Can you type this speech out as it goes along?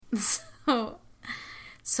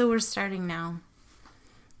So we're starting now.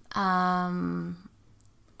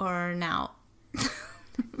 Or now.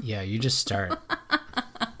 Yeah, you just start.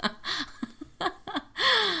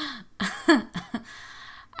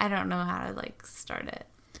 I don't know how to start it.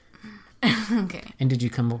 Okay. And did you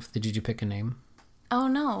pick a name? Oh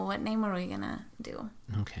no, what name are we gonna do?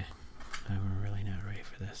 Okay. I'm really not ready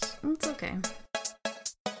for this. It's okay.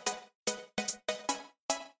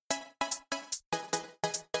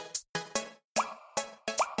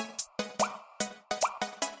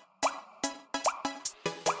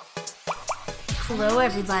 Hello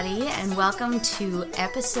everybody, and welcome to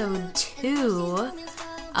episode 2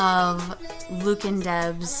 of Luke and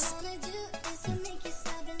Deb's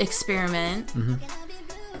experiment.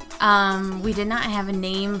 Mm-hmm. We did not have a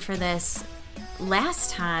name for this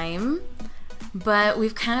last time, but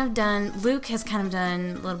Luke has kind of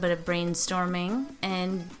done a little bit of brainstorming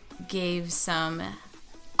and gave some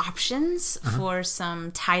options for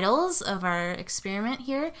some titles of our experiment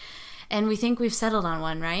here, and we think we've settled on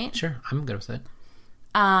one, right? Sure, I'm good with it.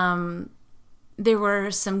 There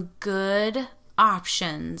were some good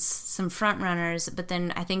options, some front runners, but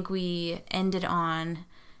then I think we ended on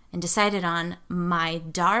and decided on My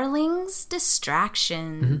Darling's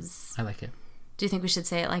Distractions. I like it. Do you think we should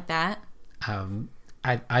say it like that?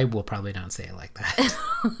 I will probably not say it like that.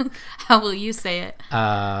 How will you say it?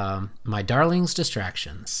 My Darling's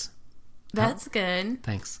Distractions. That's good.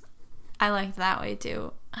 Thanks. I like that way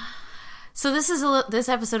too. So this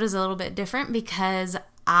episode is a little bit different because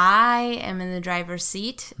I am in the driver's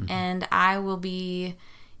seat and I will be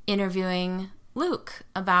interviewing Luke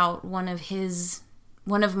about one of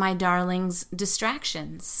My Darling's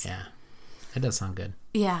distractions. Yeah, that does sound good.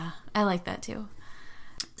 Yeah, I like that too.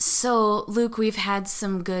 So, Luke, we've had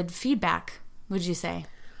some good feedback, would you say?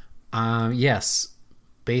 Yes,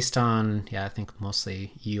 based on, I think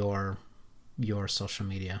mostly your social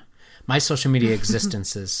media. My social media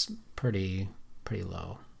existence is pretty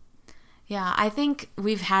low. Yeah, I think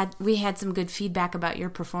we had some good feedback about your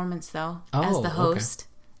performance though, as the host. Okay.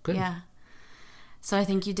 Good. Yeah. So I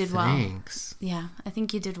think you did well. Thanks. Yeah, I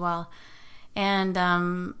think you did well. And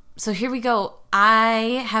so here we go.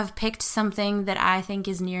 I have picked something that I think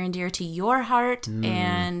is near and dear to your heart,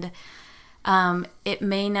 and it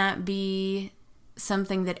may not be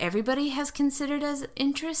something that everybody has considered as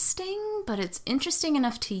interesting, but it's interesting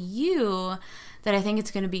enough to you that I think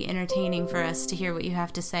it's going to be entertaining for us to hear what you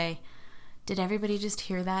have to say. Did everybody just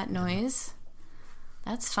hear that noise?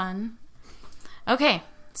 That's fun. Okay,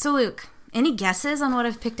 so Luke, any guesses on what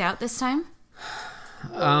I've picked out this time?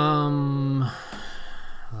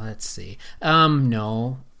 Let's see.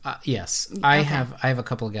 No. Yes, Okay. I have a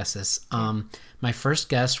couple of guesses. My first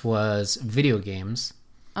guess was video games.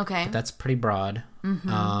 Okay. But that's pretty broad.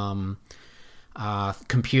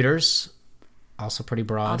 Computers, also pretty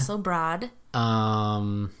broad. Also broad.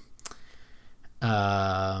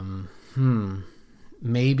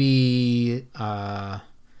 Maybe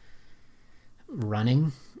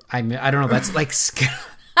running. I don't know. That's like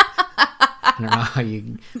I don't know how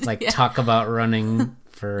you talk about running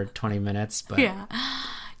for 20 minutes, but yeah,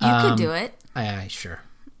 you could do it. Sure.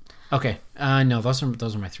 Okay. No, those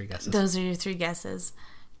are my 3 guesses. Those are your 3 guesses.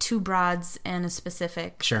 2 broads and a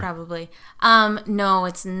specific, sure. Probably. No,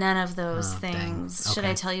 it's none of those things. Okay. Should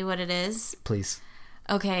I tell you what it is? Please.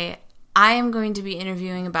 Okay, I am going to be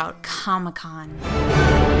interviewing about Comic-Con.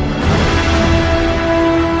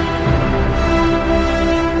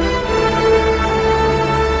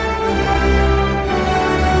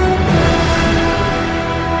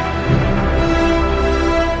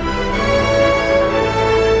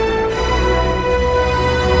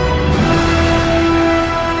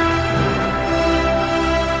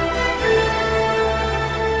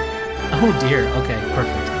 Oh dear. Okay,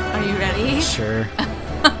 perfect. Are you ready? Sure.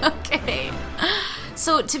 Okay.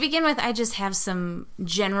 So to begin with, I just have some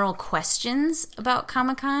general questions about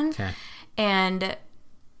Comic-Con. Okay. And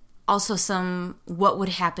also some what would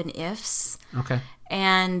happen ifs. Okay.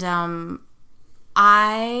 And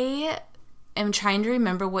I am trying to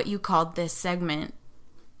remember what you called this segment.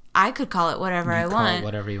 I could call it whatever I want. Call it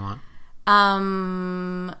whatever you want.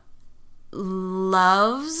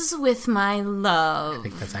 Loves with my love. I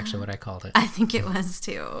think that's actually what I called it. I think it was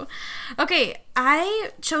too. Okay,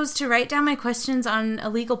 I chose to write down my questions on a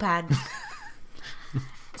legal pad.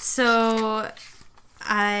 So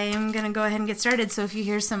I'm going to go ahead and get started. So if you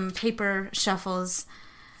hear some paper shuffles,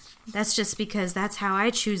 that's just because that's how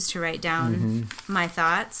I choose to write down my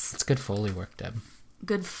thoughts. It's good Foley work, Deb.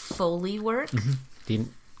 Good Foley work? Mm-hmm.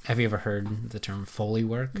 have you ever heard the term Foley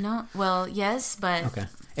work? No. Well, yes, but Okay.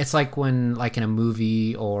 It's like when, like in a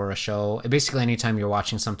movie or a show, basically anytime you're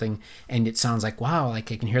watching something and it sounds like, wow,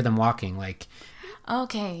 like I can hear them walking. Like,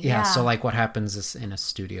 okay. yeah. Yeah. So like what happens is in a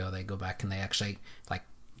studio, they go back and they actually like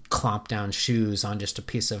clomp down shoes on just a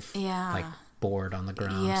piece of like board on the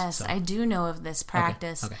ground. Yes, so. I do know of this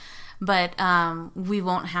practice. Okay. But we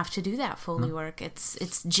won't have to do that Foley work.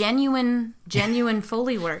 It's genuine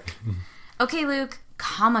Foley work. Okay, Luke,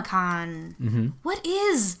 Comic-Con. What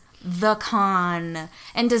is the con?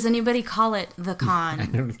 And does anybody call it the I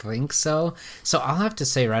con? don't think so. So I'll have to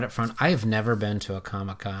say right up front, I have never been to a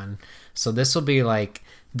Comic-Con. So this will be like,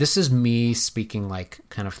 this is me speaking like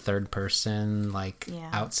kind of third person, like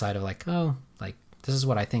outside of like, oh, like this is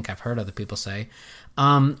what I think I've heard other people say.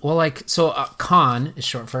 Well, like, so con is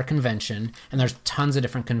short for a convention, and there's tons of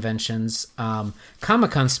different conventions.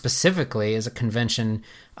 Comic-Con specifically is a convention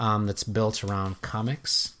that's built around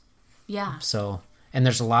comics. Yeah. So, and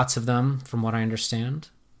there's lots of them from what I understand.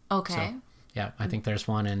 Okay. So, yeah, I think there's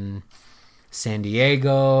one in San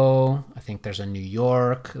Diego. I think there's a New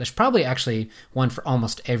York. There's probably actually one for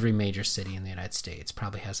almost every major city in the United States.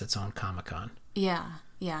 Probably has its own Comic-Con. Yeah.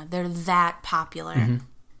 Yeah. They're that popular.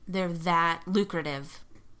 They're that lucrative.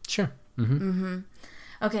 Sure.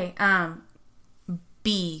 Okay.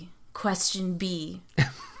 Question B.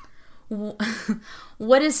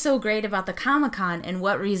 What is so great about the Comic-Con, and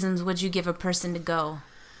what reasons would you give a person to go?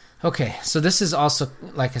 Okay, so this is also,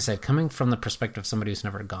 like I said, coming from the perspective of somebody who's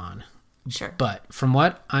never gone. Sure. But from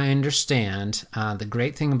what I understand, the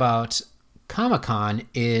great thing about Comic-Con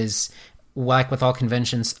is, like with all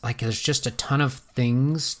conventions, like there's just a ton of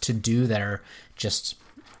things to do that are just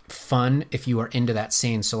fun if you are into that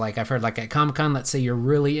scene. So like I've heard like at Comic-Con, let's say you're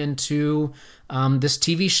really into this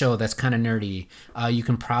TV show that's kind of nerdy, you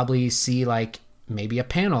can probably see like maybe a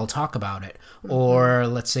panel talk about it. Or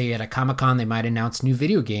let's say at a Comic-Con they might announce new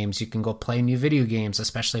video games. You can go play new video games,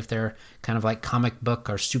 especially if they're kind of like comic book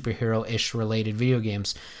or superhero-ish related video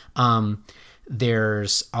games.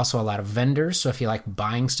 There's also a lot of vendors, so if you like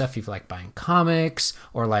buying stuff, if you like buying comics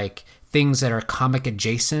or like things that are comic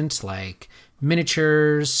adjacent, like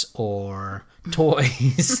miniatures or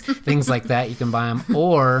toys, things like that, you can buy them.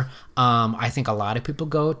 Or I think a lot of people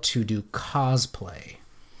go to do cosplay.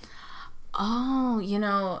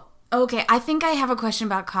 Oh, okay. I think I have a question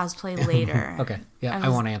about cosplay later. Okay, yeah, I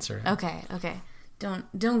won't answer it. Okay.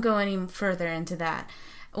 Don't go any further into that.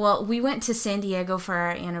 Well, we went to San Diego for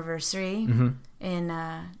our anniversary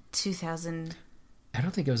in 2000. I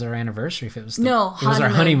don't think it was our anniversary. If it was it was our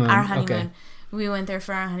honeymoon. Our honeymoon. Okay. We went there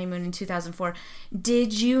for our honeymoon in 2004.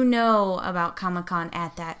 Did you know about Comic-Con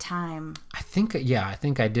at that time? I think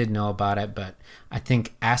I did know about it, but I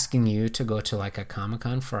think asking you to go to like a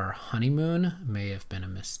Comic-Con for our honeymoon may have been a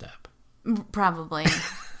misstep. Probably.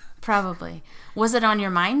 Probably. Was it on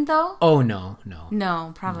your mind though? Oh, no.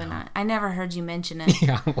 No, probably not. I never heard you mention it.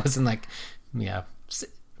 Yeah, it wasn't like,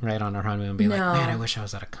 right on our honeymoon and be like, man, I wish I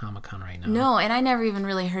was at a Comic-Con right now. No, and I never even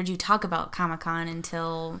really heard you talk about Comic-Con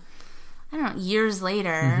until, I don't know, years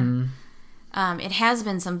later. It has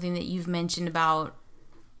been something that you've mentioned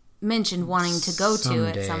wanting to go to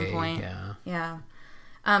at some point. Yeah.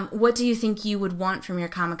 What do you think you would want from your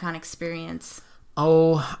Comic-Con experience?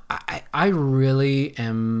 Oh, I really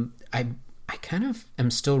am. I kind of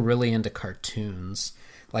am still really into cartoons.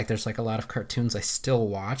 Like there's like a lot of cartoons I still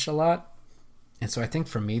watch a lot. And so I think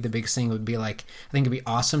for me, the biggest thing would be like, I think it'd be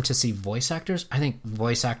awesome to see voice actors. I think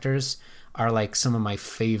voice actors are like some of my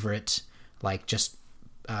favorite, like just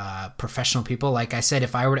professional people. Like I said,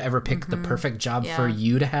 if I were to ever pick the perfect job for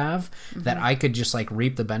you to have that I could just like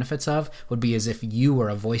reap the benefits of, would be as if you were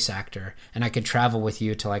a voice actor and I could travel with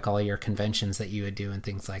you to like all your conventions that you would do and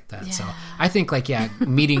things like that. So I think like,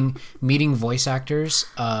 meeting voice actors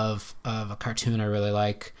of a cartoon I really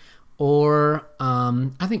like, or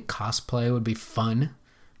I think cosplay would be fun.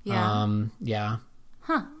 Yeah,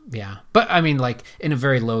 but I mean, like in a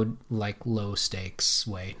very low stakes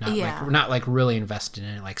way, not like really invested in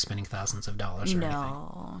it, like spending thousands of dollars or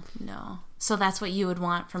anything. No. So that's what you would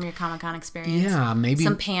want from your Comic-Con experience. Yeah, maybe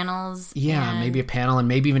some panels. Yeah, maybe a panel, and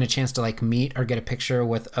maybe even a chance to like meet or get a picture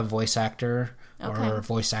with a voice actor or a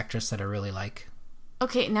voice actress that I really like.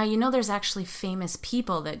 Okay, now there's actually famous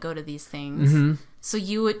people that go to these things. So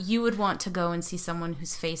you would want to go and see someone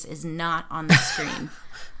whose face is not on the screen.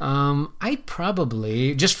 I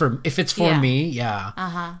probably if it's for me,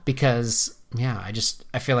 because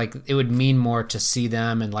I feel like it would mean more to see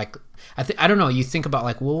them and like I don't know. You think about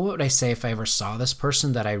like, well, what would I say if I ever saw this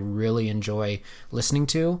person that I really enjoy listening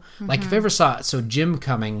to? Like if I ever saw, so Jim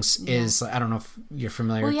Cummings is, I don't know if you're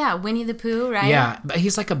familiar. Well, yeah, Winnie the Pooh, right? Yeah, but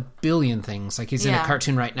he's like a billion things. Like he's in a Yeah.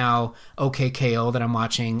 cartoon right now, OKKO, that I'm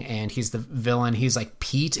watching, and he's the villain. He's like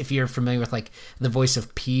Pete, if you're familiar with like the voice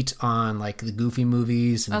of Pete on like the Goofy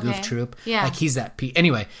movies and Goof Okay. Troop. Yeah. Like he's that Pete.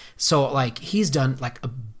 Anyway, so like he's done like a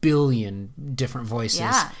billion different voices.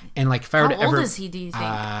 Yeah. And like if I were How to old ever, is he, do you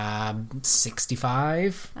think?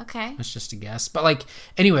 65. Okay. That's just a guess. But like,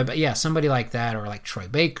 anyway, but yeah, somebody like that, or like Troy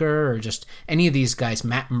Baker, or just any of these guys,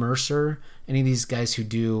 Matt Mercer, any of these guys who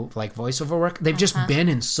do like voiceover work, they've just been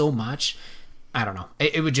in so much. I don't know.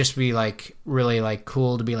 It would just be like really like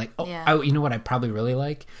cool to be like, oh, Yeah. you know what I'd probably really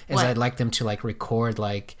like is What? I'd like them to like record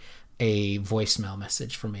like a voicemail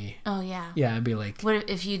message for me. Oh, yeah. Yeah, I'd be like, What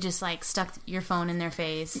if you just like stuck your phone in their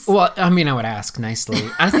face? well, I mean, I would ask nicely.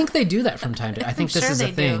 I think they do that from time to time. I think this sure is a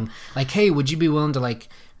they thing. do. Like, hey, would you be willing to like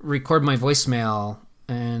record my voicemail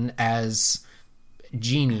and as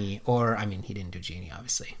Genie? Or I mean, he didn't do Genie,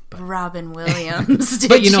 obviously, but Robin Williams did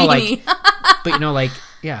but you know, Genie. but you know, like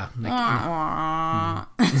yeah, like,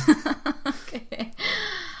 Okay.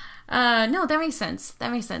 No, that makes sense.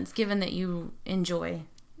 That makes sense, given that you enjoy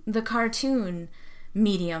the cartoon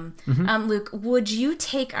medium. Luke, would you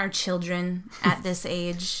take our children at this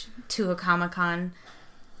age to a Comic-Con?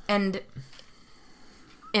 And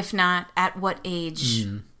if not, at what age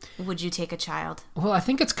would you take a child? well, I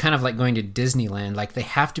think it's kind of like going to Disneyland. Like they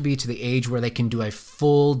have to be to the age where they can do a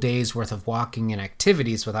full day's worth of walking and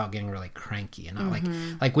activities without getting really cranky. You know,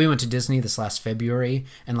 like we went to Disney this last February,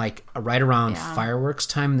 and like right around fireworks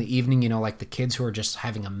time in the evening, you know, like the kids who are just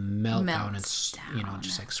having a meltdown and you know,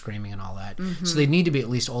 just like screaming and all that. So they need to be at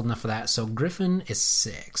least old enough for that. So Griffin is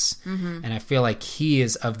 6, and I feel like he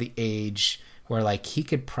is of the age where like he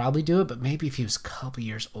could probably do it, but maybe if he was a couple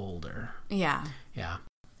years older. Yeah. Yeah.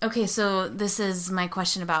 Okay, so this is my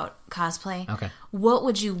question about cosplay. Okay. What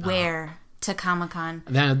would you wear to Comic-Con?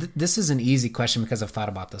 Now, this is an easy question because I've thought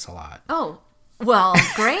about this a lot. Oh, well,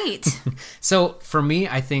 great. So for me,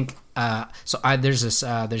 I think there's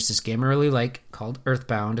this game I really like called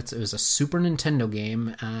Earthbound. It was a Super Nintendo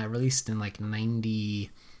game released in like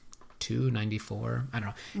 92, 94. I don't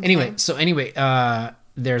know. Anyway,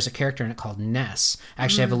 there's a character in it called Ness. I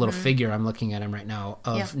actually have a little figure. I'm looking at him right now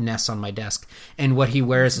of Ness on my desk. And what he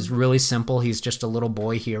wears is really simple. He's just a little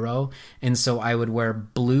boy hero. And so I would wear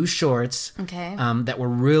blue shorts Okay. that were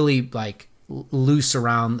really like loose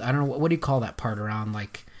around, I don't know, what do you call that part around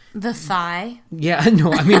like... The thigh. Yeah,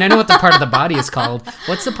 no, I mean, I know what the part of the body is called.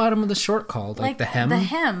 What's the bottom of the short called? Like the hem? The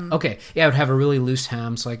hem. Okay, yeah, I would have a really loose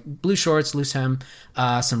hem. So like blue shorts, loose hem,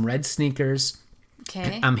 some red sneakers.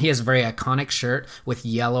 Okay. He has a very iconic shirt with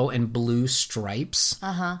yellow and blue stripes.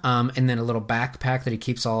 And then a little backpack that he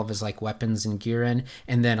keeps all of his like weapons and gear in,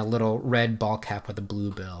 and then a little red ball cap with a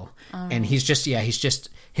blue bill. And he's just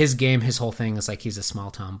his game, his whole thing is like he's a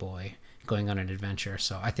small town boy going on an adventure.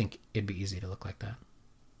 So I think it'd be easy to look like that.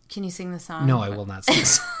 Can you sing the song? No, I will not sing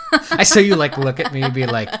this. I saw you like look at me and be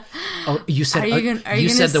like, "Oh, you said you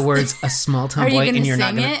said the words a small town boy, and you're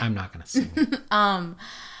not gonna." I'm not gonna sing it.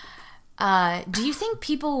 Do you think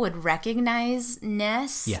people would recognize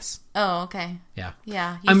Ness? Yes. Oh, okay. Yeah.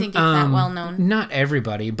 Yeah. You think it's that well known? Not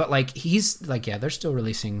everybody, but like he's like they're still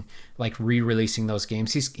releasing like re-releasing those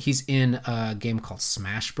games. He's in a game called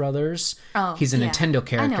Smash Brothers. Oh, he's a yeah. Nintendo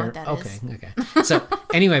character. I know what that is. Okay. So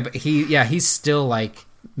anyway, but he's still like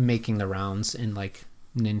making the rounds in like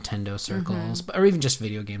Nintendo circles, or even just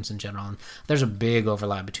video games in general. And there's a big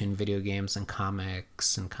overlap between video games and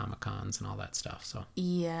comics and Comic-Cons and all that stuff. So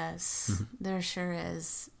Yes, there sure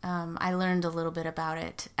is. I learned a little bit about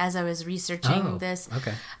it as I was researching this.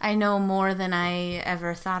 Okay. I know more than I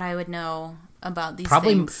ever thought I would know about these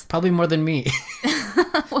things. Probably more than me.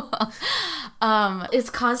 Is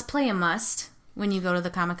cosplay a must when you go to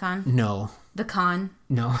the Comic-Con? No. The con?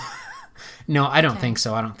 No. No, I don't think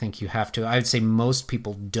so. I don't think you have to. I would say most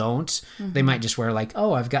people don't. They might just wear like,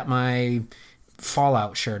 oh, I've got my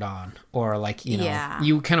Fallout shirt on, or like, you know,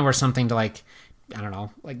 you kind of wear something to like, I don't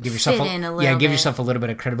know, like give yourself give yourself a little bit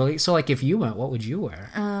of credibility. So like if you went, what would you wear?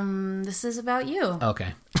 This is about you.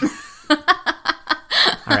 Okay. All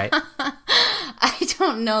right. I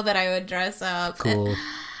don't know that I would dress up. Cool.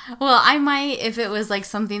 Well, I might if it was like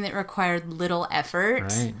something that required little effort.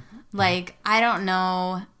 Right. Like, I don't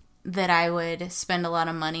know that I would spend a lot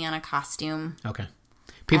of money on a costume. Okay.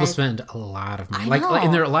 People spend a lot of money. I know.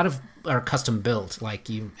 And there are a lot of are custom built. Like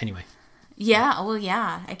you, anyway. Yeah, well,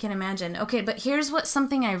 yeah, I can imagine. Okay, but here's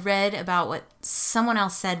something I read about what someone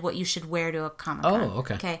else said what you should wear to a Comic-Con. Oh,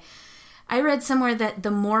 okay. Okay. I read somewhere that the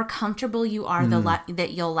more comfortable you are,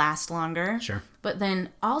 that you'll last longer. Sure. But then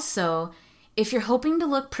also, if you're hoping to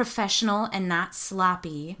look professional and not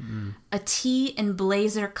sloppy, a tee and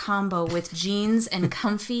blazer combo with jeans and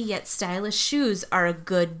comfy yet stylish shoes are a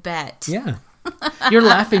good bet. Yeah. You're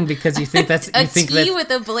laughing because you think that's a tee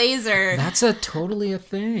with a blazer. That's totally a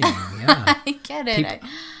thing. Yeah. I get it.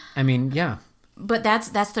 I mean, yeah. But that's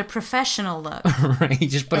their professional look. Right. You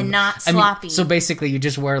just put not sloppy. So basically you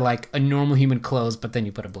just wear like a normal human clothes, but then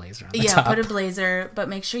you put a blazer on the top. Yeah, put a blazer, but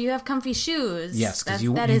make sure you have comfy shoes. Yes, because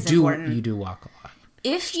important. You do walk a lot.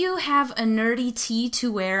 If you have a nerdy tee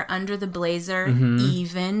to wear under the blazer,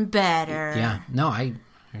 even better. Yeah. No, I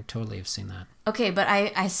totally have seen that. Okay, but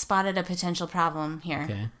I spotted a potential problem here.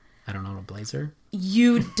 Okay. I don't know a blazer.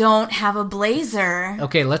 You don't have a blazer.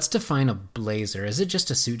 Okay, let's define a blazer. Is it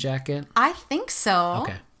just a suit jacket? I think so.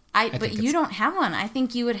 Okay. But you don't have one. I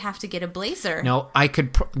think you would have to get a blazer. No, I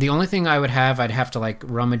could. The only thing I'd have to like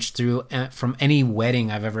rummage through from any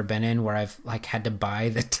wedding I've ever been in where I've like had to buy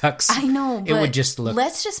the tux. I know, but it would just look.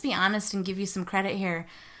 Let's just be honest and give you some credit here.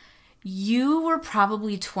 You were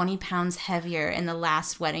probably 20 pounds heavier in the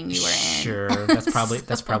last wedding you were in. Sure,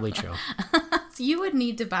 that's probably true. So you would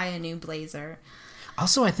need to buy a new blazer.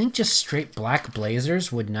 Also, I think just straight black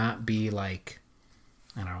blazers would not be like.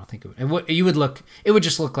 I don't know. I think it would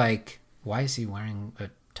just look like, why is he wearing a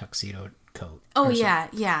tuxedo coat? Oh, yeah.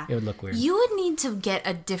 It would look weird. You would need to get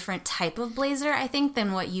a different type of blazer, I think,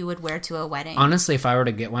 than what you would wear to a wedding. Honestly, if I were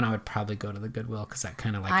to get one, I would probably go to the Goodwill because that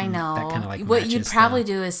kind of like. I know. That kind of like what you'd probably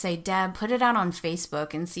do is say, Dad, put it out on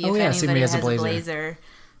Facebook and see if anybody has a blazer.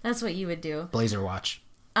 That's what you would do. Blazer watch.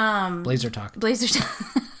 Blazer talk. Blazer talk.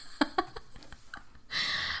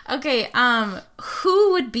 Okay,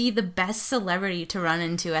 who would be the best celebrity to run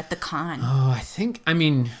into at the con? Oh, I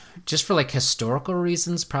mean, just for like historical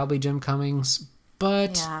reasons, probably Jim Cummings,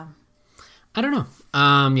 but yeah. I don't know.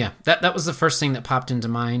 Yeah, that was the first thing that popped into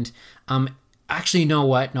mind. Actually, you know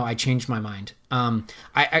what? No, I changed my mind.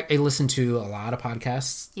 I listen to a lot of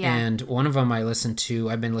podcasts, and one of them I've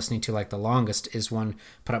been listening to like the longest is one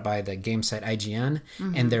put up by the game site IGN,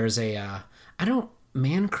 and there's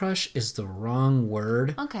man crush is the wrong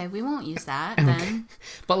word. Okay, we won't use that then.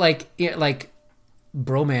 But like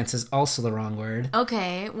bromance is also the wrong word.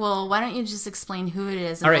 Okay, well, why don't you just explain who it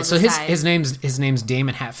is? And all right, so his name's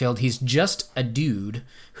Damon Hatfield. He's just a dude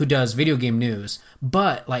who does video game news,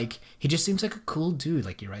 but like he just seems like a cool dude.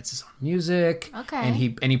 Like he writes his own music. Okay, and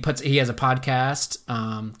he has a podcast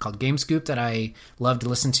called Game Scoop that I love to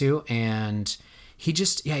listen to, and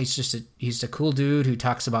he's a cool dude who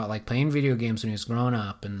talks about like playing video games when he was growing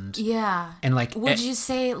up and like would you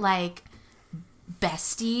say like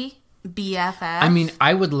bestie BFF? I mean,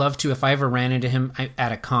 I would love to if I ever ran into him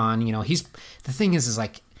at a con. You know, the thing is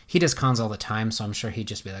like he does cons all the time, so I'm sure he'd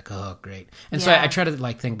just be like, oh great. And so I try to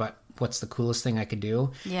like think about what's the coolest thing I could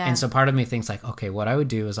do. Yeah. And so part of me thinks like, okay, what I would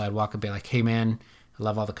do is I'd walk up and be like, hey man, I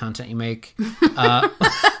love all the content you make.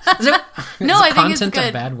 No, I think it's good. Content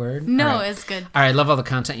a bad word? No, it's good. All right, I love all the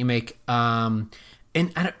content you make. And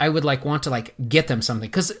I would like want to like get them something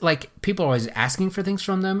because like people are always asking for things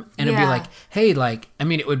from them, and it'd be like, hey, like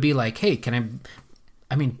it would be like, hey, can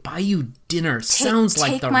I buy you dinner? Sounds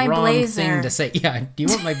like the wrong thing to say. Yeah, do you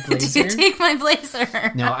want my blazer? Take my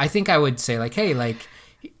blazer. No, I think I would say like, hey, like,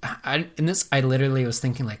 I literally was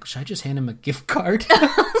thinking like, should I just hand him a gift card?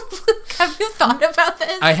 Have you thought about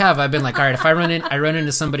this? I have. I've been like, all right, if I run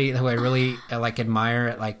into somebody who I really like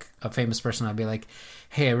admire, like a famous person, I'd be like,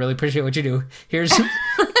 hey, I really appreciate what you do. Here's a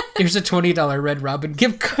 $20 Red Robin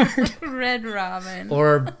gift card. Red Robin.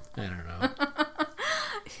 Or I don't know.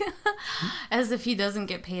 As if he doesn't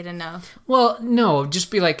get paid enough. Well, no,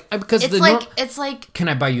 just be like because it's like can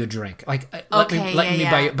I buy you a drink? Like let me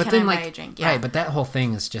buy you. But can then I like buy you a drink? Yeah. Right, but that whole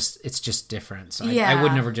thing is just different. So I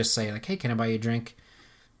would never just say like, hey, can I buy you a drink?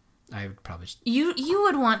 I would probably you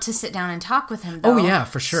would want to sit down and talk with him though. Oh yeah,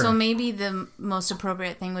 for sure. So maybe the most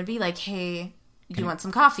appropriate thing would be like, hey, do you want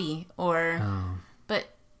some coffee? Or but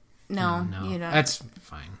no, you don't. That's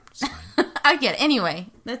fine. It's fine. I get it. Anyway,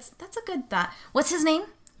 that's a good thought. What's his name?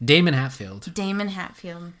 Damon Hatfield. Damon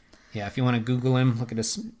Hatfield. Yeah, if you want to Google him, look at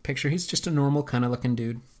his picture. He's just a normal kind of looking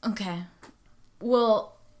dude. Okay.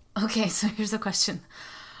 Well, okay, so here's a question.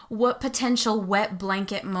 What potential wet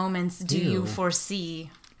blanket moments do you foresee?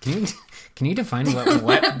 Can you define what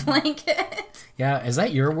wet blanket? Yeah, is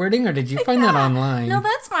that your wording or did you find that online? No,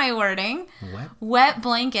 that's my wording. Wet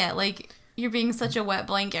blanket. Like you're being such a wet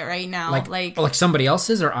blanket right now. Like somebody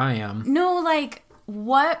else's or I am? No, like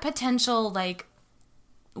what potential like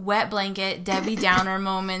wet blanket, Debbie Downer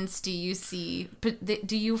moments do you see?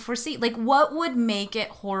 Do you foresee? Like, what would make it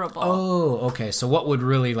horrible? Oh, okay. So what would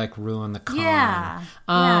really like ruin the con? Yeah.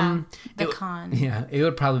 The con. Yeah, it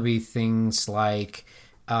would probably be things like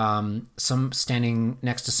some standing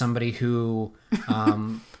next to somebody who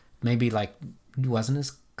maybe like wasn't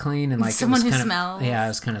as clean and like someone it was who kind smells. of, yeah, it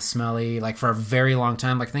was kind of smelly like for a very long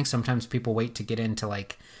time. Like I think sometimes people wait to get into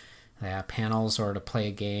like panels or to play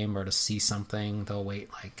a game or to see something. They'll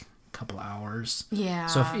wait like a couple hours. Yeah.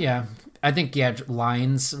 So I think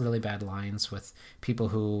lines, really bad lines with people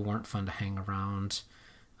who weren't fun to hang around,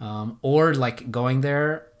 or like going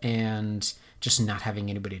there and just not having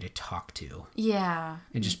anybody to talk to. Yeah.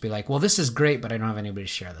 And just be like, well, this is great, but I don't have anybody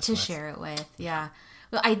to share this with. Share it with. Yeah.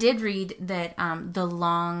 Well, I did read that the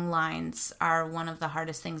long lines are one of the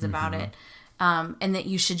hardest things about it. And that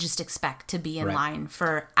you should just expect to be in line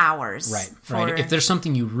for hours. Right. If there's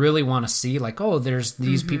something you really want to see, like, oh, there's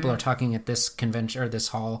these people are talking at this convention or this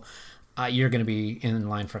hall, you're going to be in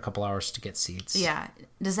line for a couple hours to get seats. Yeah.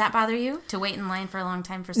 Does that bother you to wait in line for a long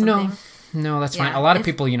time for something? No, that's fine. A lot of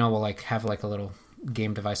people, will like have like a little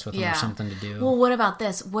game device with them or something to do. Well, what about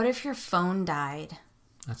this? What if your phone died?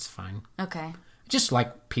 That's fine. Okay. Just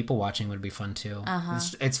like people watching would be fun too.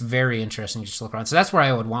 It's very interesting to just look around. So that's where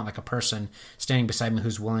I would want like a person standing beside me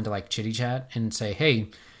who's willing to like chitty chat and say, "Hey,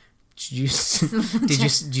 did you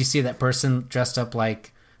see that person dressed up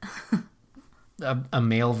like a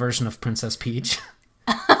male version of Princess Peach?"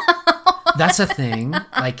 That's a thing.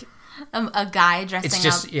 Like a guy dressing it's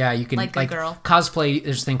just up you can like a girl. Cosplay.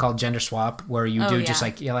 There's a thing called gender swap where you do just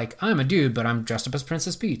like I'm a dude, but I'm dressed up as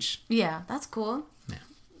Princess Peach. Yeah, that's cool.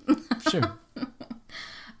 Yeah, sure.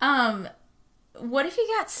 What if you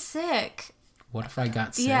got sick? What if I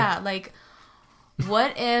got sick? Yeah, like,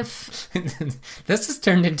 what if... This has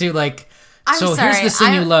turned into, like, sorry, here's the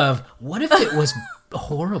sin you love. What if it was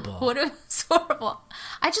horrible? What if it's horrible?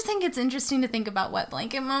 I just think it's interesting to think about wet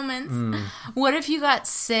blanket moments. What if you got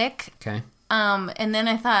sick? Okay. And then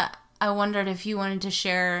I wondered if you wanted to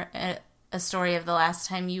share a story of the last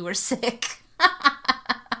time you were sick.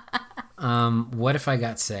 What if I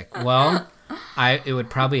got sick? Well... I'd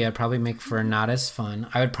probably make for not as fun.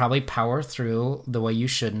 I would probably power through the way you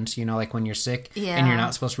shouldn't, like when you're sick and you're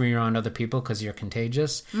not supposed to be around other people because you're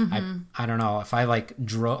contagious. I don't know if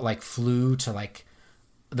I flew to like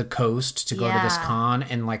the coast to go to this con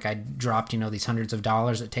and like I dropped, these hundreds of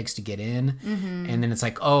dollars it takes to get in. And then it's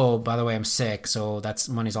like, oh, by the way, I'm sick. So that's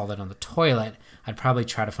money's all that on the toilet. I'd probably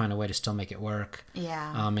try to find a way to still make it work.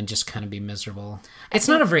 Yeah. And just kind of be miserable. It's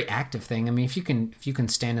not a very active thing. I mean, if you can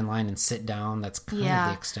stand in line and sit down, that's kind of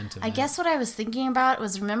the extent of it. I guess what I was thinking about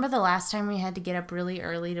was, remember the last time we had to get up really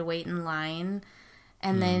early to wait in line?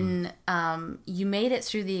 And then you made it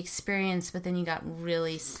through the experience, but then you got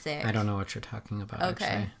really sick. I don't know what you're talking about,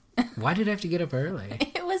 actually. Why did I have to get up early?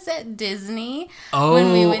 It was at Disney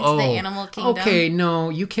when we went to the Animal Kingdom. Okay, no,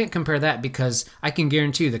 you can't compare that because I can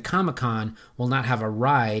guarantee you the Comic-Con will not have a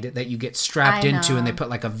ride that you get strapped into and they put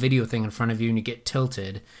like a video thing in front of you and you get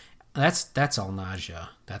tilted. That's all nausea.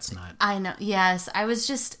 That's not... I know. Yes. I was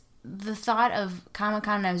just... The thought of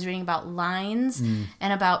Comic-Con, I was reading about lines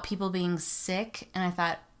and about people being sick, and I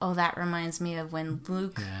thought, oh, that reminds me of when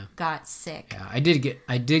Luke got sick. Yeah, I did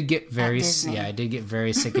get very sick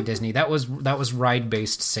at Disney. That was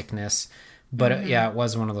ride-based sickness, but it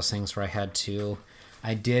was one of those things where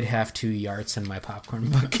I did have 2 yards in my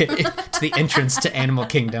popcorn bucket to the entrance to Animal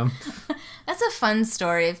Kingdom. That's a fun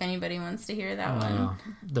story if anybody wants to hear that one.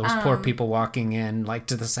 Those poor people walking in like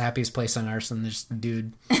to the happiest place on earth, and this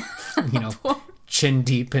dude, chin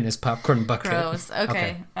deep in his popcorn bucket. Gross.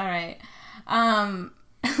 Okay. All right.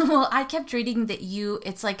 Well, I kept reading that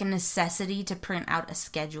it's like a necessity to print out a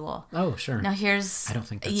schedule. Oh, sure. Now I don't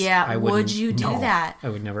think that's... Yeah, would you do that? I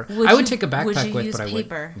would never. I would take a backpack would you with, use but I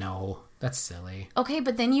paper? would... No, that's silly. Okay,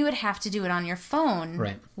 but then you would have to do it on your phone.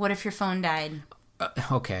 Right. What if your phone died?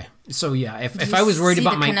 Okay. So, yeah, if I was worried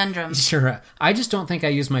about my... conundrum? Sure. I just don't think I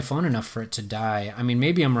use my phone enough for it to die. I mean,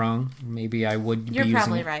 maybe I'm wrong. Maybe I would be using it. You're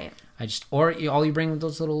probably right. Or all you bring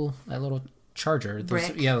those that little charger.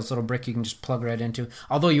 Brick. Those little brick you can just plug right into.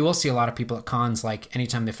 Although you will see a lot of people at cons, like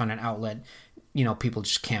anytime they find an outlet, people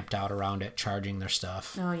just camped out around it charging their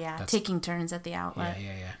stuff. Oh, yeah. Taking turns at the outlet.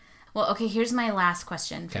 Yeah. Well, okay, here's my last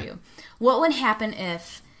question for you. What would happen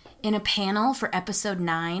if, in a panel for episode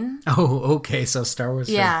 9... Oh, okay, so Star Wars...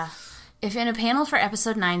 Yeah. If in a panel for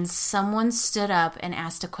episode 9, someone stood up and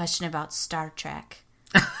asked a question about Star Trek,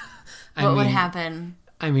 what would happen?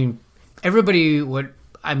 I mean, everybody would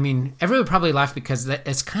probably laugh because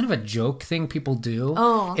it's kind of a joke thing people do.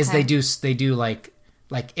 Oh, okay. Is they do like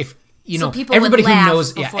if you So know, people everybody would who laugh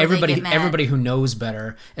knows, before they get mad. everybody who knows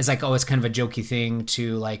better is like, oh, it's kind of a jokey thing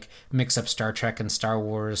to like mix up Star Trek and Star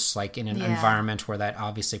Wars, like in an environment where that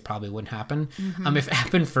obviously probably wouldn't happen. If it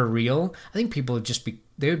happened for real, I think people would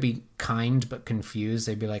they would be kind but confused.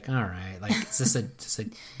 They'd be like, all right, like, is this a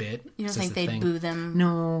bit? You don't Is this think a they'd thing? boo them?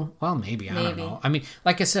 No, well, maybe. I don't Maybe. know. I mean,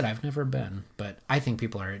 like I said, I've never been, but I think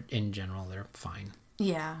people are in general they're fine.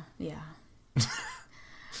 Yeah.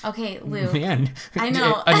 Okay, Luke. Man, I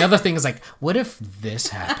know. Another thing is like, what if this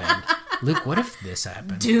happened, Luke? What if this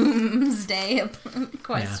happened? Doomsday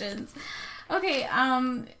questions. Okay.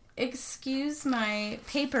 Excuse my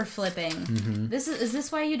paper flipping. Mm-hmm. Is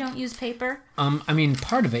this why you don't use paper? I mean,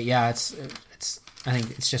 part of it, yeah. It's. I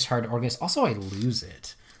think it's just hard to organize. Also, I lose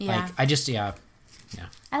it. Yeah. Like, I just, yeah.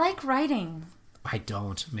 I like writing. I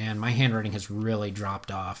don't, man. My handwriting has really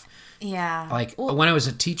dropped off. Yeah. Like, when I was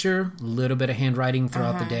a teacher, a little bit of handwriting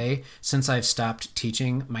throughout the day. Since I've stopped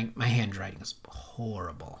teaching, my handwriting is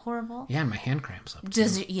horrible. Horrible? Yeah, and my hand cramps up. Too.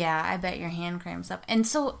 Yeah, I bet your hand cramps up. And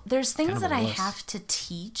so there's things Kind of that a I wuss. have to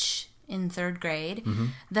teach in 3rd grade Mm-hmm.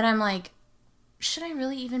 that I'm like, should I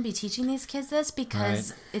really even be teaching these kids this?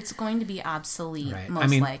 Because it's going to be obsolete, Right.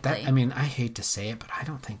 most likely. I hate to say it, but I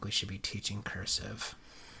don't think we should be teaching cursive.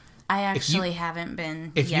 I actually haven't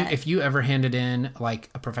been If yet. if you ever handed in like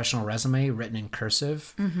a professional resume written in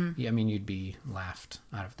cursive, Mm-hmm. I mean, you'd be laughed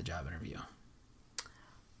out of the job interview.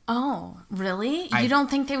 Oh, really? You don't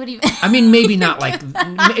think they would even... I mean, maybe not like,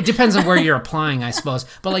 it depends on where you're applying, I suppose.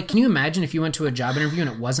 But like, can you imagine if you went to a job interview and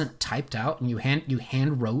it wasn't typed out and you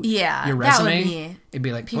hand wrote Yeah, your that would resume? be- It'd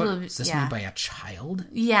be like, people what, would- is this yeah. made by a child?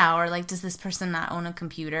 Yeah, or like, does this person not own a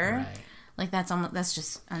computer? Right. Like, that's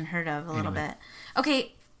just unheard of a little Anyway. bit.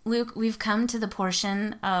 Okay, Luke, we've come to the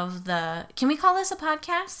portion of the... Can we call this a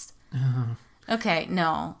podcast? Okay,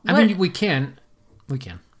 no. I mean, we can.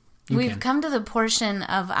 We've come to the portion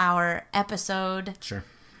of our episode Sure.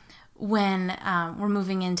 when we're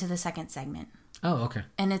moving into the 2nd segment. Oh, okay.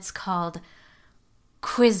 And it's called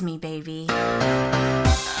Quiz Me, Baby.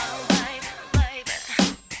 Oh,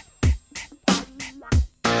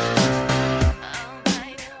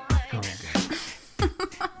 okay.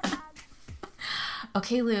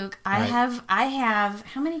 Okay, Luke, I Right. have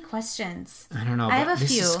how many questions? I don't know. I have but a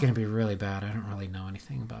this few. is going to be really bad. I don't really know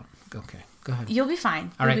anything about. Okay, go ahead. You'll be fine.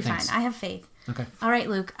 All You'll right, be thanks. fine. I have faith. Okay. All right,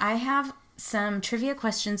 Luke, I have some trivia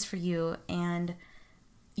questions for you, and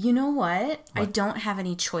you know what? I don't have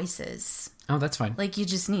any choices. Oh, that's fine. Like, you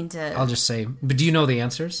just need to... I'll just say. But do you know the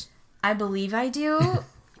answers? I believe I do.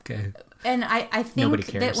 Okay. And I Nobody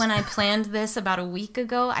think that cares. when I planned this about a week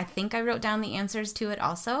ago, I think I wrote down the answers to it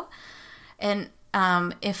also. And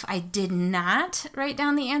if I did not write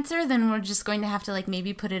down the answer, then we're just going to have to like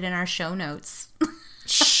maybe put it in our show notes.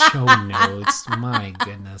 Show notes. My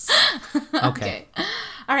goodness. Okay.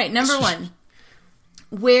 All right, number 1.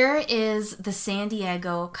 Where is the San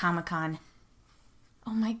Diego Comic-Con?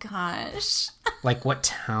 Oh my gosh. Like what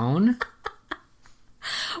town?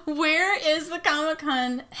 Where is the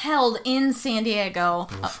Comic-Con held in San Diego?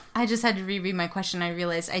 I just had to reread my question. I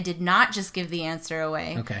realized I did not just give the answer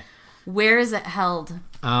away. Okay. Where is it held?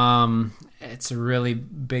 It's a really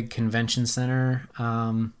big convention center.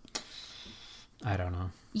 I don't know.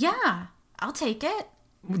 Yeah, I'll take it.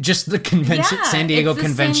 Just the convention, Yeah, San Diego it's the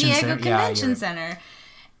Convention San Diego Center. Yeah, Convention you're right. Center.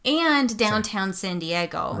 And downtown San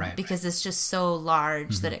Diego, Right, because it's just so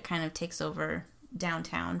large that it kind of takes over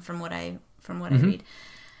downtown from what I read.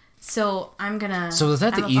 So I'm gonna. So was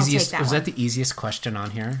that the I'll take easiest? Was one. that the easiest question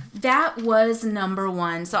on here? That was number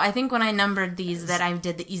 1. So I think when I numbered these, that I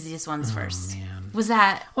did the easiest ones first. Man. Was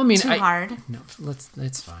that Well, I mean, too hard? No,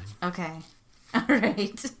 it's fine. Okay. All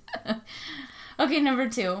right. Okay, number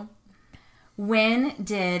 2. When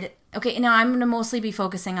did... Okay, now I'm going to mostly be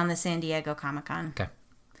focusing on the San Diego Comic-Con. Okay.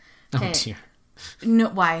 Okay. Oh dear. No,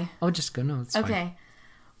 why? Oh, just go. No, it's fine. Okay.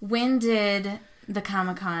 When did the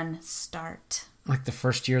Comic-Con start? Like the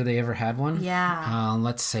first year they ever had one? Yeah.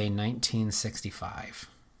 Let's say 1965.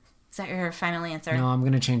 Is that your final answer? No, I'm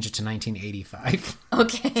going to change it to 1985.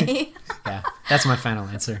 Okay. Yeah, that's my final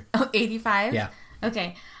answer. Oh, 85? Yeah.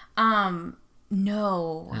 Okay.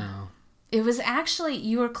 No. Oh. It was actually...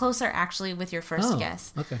 You were closer, actually, with your first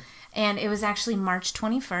guess. Okay. And it was actually March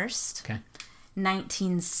 21st, Okay.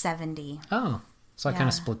 1970. Oh, so I kind Yeah.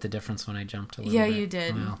 of split the difference when I jumped a little Yeah, bit. you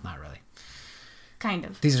did. Well, not really. Kind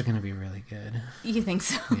of. These are going to be really good. You think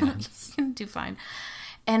so? Yeah. You're going to do fine.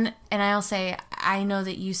 And I'll say, I know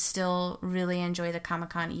that you still really enjoy the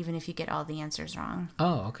Comic-Con even if you get all the answers wrong.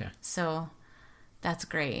 Oh, okay. So that's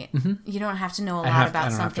great. You don't have to know a lot I don't about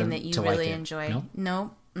have something to- that you to like really it. enjoy. Nope.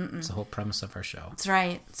 Nope. It's the whole premise of our show. That's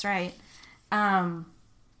right. That's right.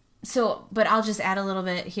 but I'll just add a little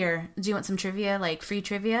bit here. Do you want some trivia, like free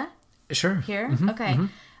trivia Sure. here? Okay.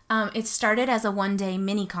 It started as a one-day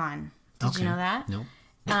mini-con. Did you know that? Nope.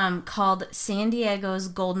 Called San Diego's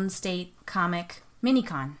Golden State Comic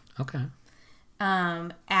Mini-Con. Okay.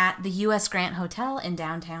 At the U.S. Grant Hotel in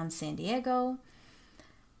downtown San Diego.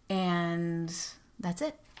 And that's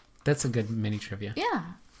it. That's a good mini trivia. Yeah.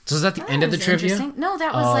 So is that the end of the trivia? No,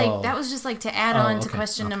 that was just like to add on to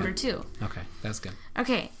question number 2. Okay, that's good.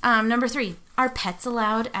 Okay, number 3. Are pets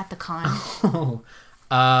allowed at the con?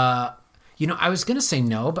 I was gonna say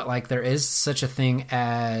no, but like there is such a thing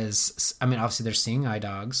as, I mean, obviously there's seeing eye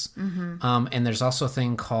dogs, and there's also a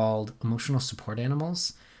thing called emotional support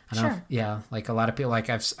animals. Sure. Yeah, like a lot of people, like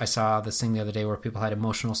I saw this thing the other day where people had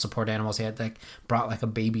emotional support animals. They had like brought like a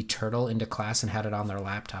baby turtle into class and had it on their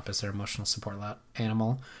laptop as their emotional support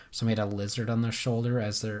animal. Somebody had a lizard on their shoulder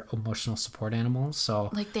as their emotional support animal. So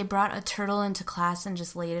like they brought a turtle into class and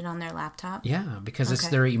just laid it on their laptop? Yeah, because it's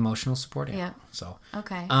their emotional support animal. Yeah. So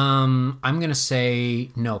okay. I'm gonna say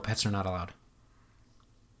no, pets are not allowed.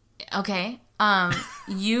 Okay.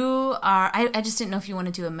 You are. I just didn't know if you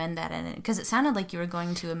wanted to amend that in it because it sounded like you were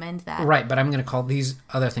going to amend that. Right, but I'm going to call these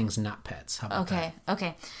other things not pets. How about that?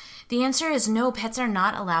 Okay. The answer is no. Pets are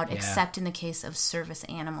not allowed except in the case of service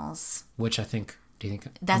animals. Which I think. Do you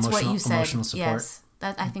think that's what you said? Emotional support. Yes,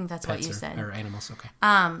 I think that's what you said. Or animals. Okay.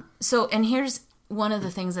 So, and here's one of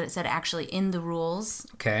the things that it said actually in the rules.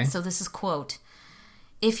 Okay. So this is quote: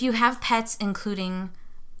 if you have pets, including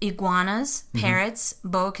iguanas, parrots,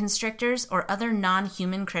 boa constrictors, or other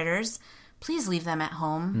non-human critters, please leave them at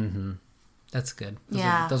home. Mm-hmm. That's good.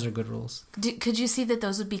 Those are good rules. Could you see that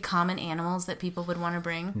those would be common animals that people would want to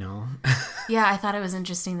bring? No. Yeah, I thought it was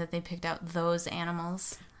interesting that they picked out those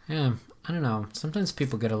animals. Yeah, I don't know. Sometimes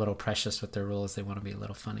people get a little precious with their rules. They want to be a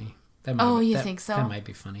little funny. You think so? That might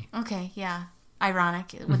be funny. Okay, yeah.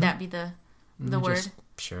 Ironic. Would that be the word?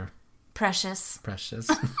 Sure. Precious.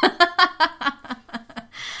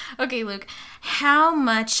 Okay, Luke, how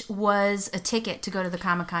much was a ticket to go to the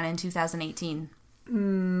Comic-Con in 2018?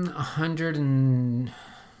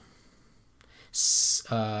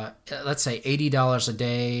 Let's say $80 a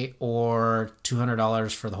day or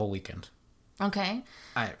 $200 for the whole weekend. Okay.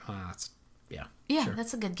 Yeah, sure.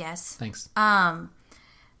 That's a good guess. Thanks.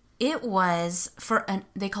 It was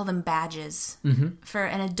they call them badges. For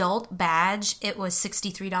an adult badge, it was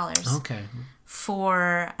 $63. Okay.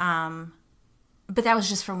 But that was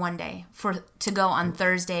just for one day, to go on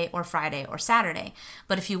Thursday or Friday or Saturday.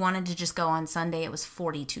 But if you wanted to just go on Sunday, it was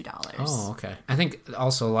 $42. Oh, okay. I think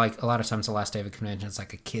also like a lot of times the last day of a convention is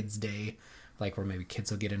like a kids' day, like where maybe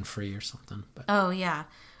kids will get in free or something. But. Oh, yeah.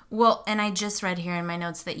 Well, and I just read here in my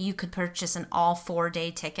notes that you could purchase an all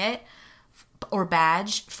 4-day ticket or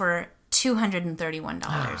badge for $231.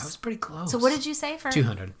 That's pretty close. So what did you say for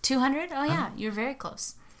 $200? $200? Oh, yeah. You're very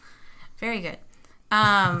close. Very good.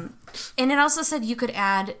 And it also said you could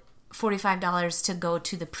add $45 to go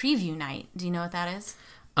to the preview night. Do you know what that is?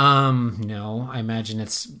 No. I imagine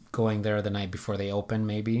it's going there the night before they open,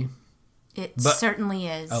 maybe. It certainly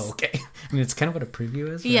is. Oh, okay. I mean, it's kind of what a preview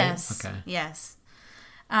is, right? Yes. Okay. Yes.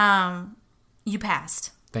 You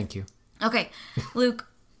passed. Thank you. Okay, Luke,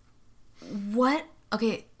 what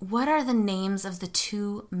are the names of the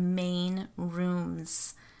 2 main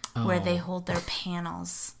rooms where they hold their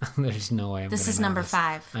panels? There's no way This is number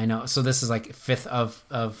 5. I know. So this is like 5th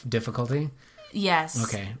of difficulty? Yes.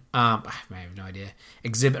 Okay. I have no idea.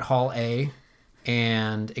 Exhibit Hall A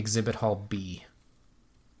and Exhibit Hall B.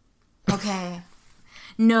 Okay.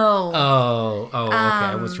 No. Oh, okay.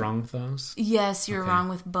 I was wrong with those? Yes, you're wrong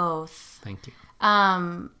with both. Thank you.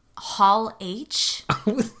 Hall H.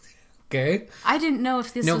 Okay. I didn't know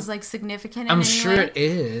if this was like significant in I'm any sure way. it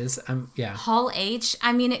is. Yeah. Hall H.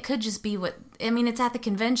 I mean, it could just be it's at the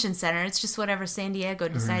convention center. It's just whatever San Diego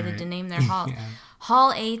decided to name their hall. Yeah.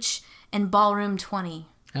 Hall H and Ballroom 20.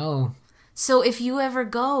 Oh. So if you ever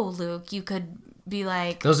go, Luke, you could be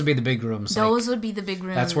like... Those would be the big rooms. Those would be the big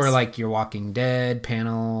rooms. That's where like your Walking Dead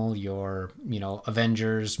panel, your,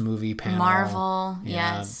 Avengers movie panel. Marvel,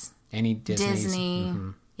 yes. Any Disney. Mm-hmm.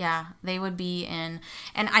 Yeah, they would be in.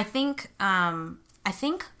 And I think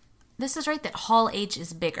this is right that Hall H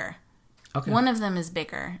is bigger. Okay. One of them is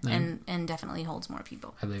bigger and definitely holds more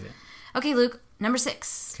people. I believe it. Okay, Luke, number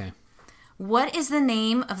 6. Okay. What is the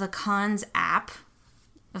name of the Comic-Con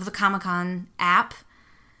app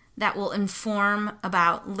that will inform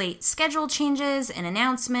about late schedule changes and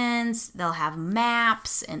announcements? They'll have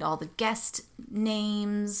maps and all the guest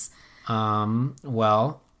names.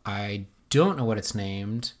 Well, I don't know what it's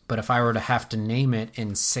named, but if I were to have to name it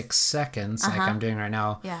in 6 seconds, like I'm doing right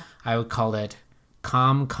now, I would call it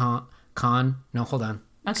no, hold on.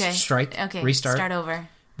 Okay. Strike. Okay. Restart. Start over.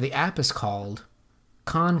 The app is called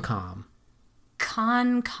ConCom.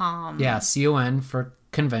 ConCom. Yeah, CON for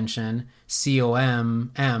convention,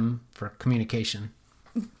 COMM for communication.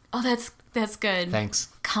 Oh, that's good. Thanks.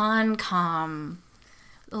 ConCom.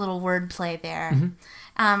 A little wordplay there.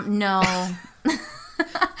 No.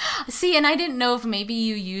 See, and I didn't know if maybe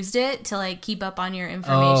you used it to like keep up on your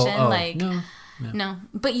information. No.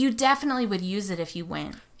 But you definitely would use it if you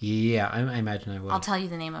went. Yeah, I imagine I would. I'll tell you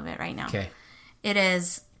the name of it right now. Okay. It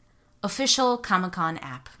is Official Comic-Con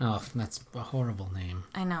App. Oh, that's a horrible name.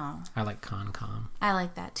 I know. I like ConCom. I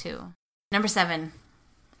like that too. Number 7.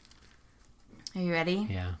 Are you ready?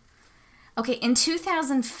 Yeah. Okay, in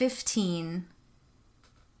 2015...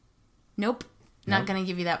 Nope. Not going to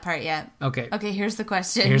give you that part yet. Okay. Okay, here's the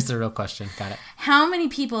question. Here's the real question. Got it. How many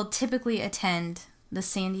people typically attend the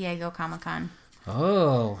San Diego Comic-Con?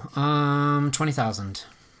 Oh, 20,000.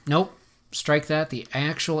 Nope. Strike that. The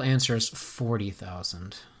actual answer is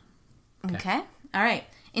 40,000. Okay. All right.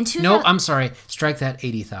 Nope, I'm sorry. Strike that.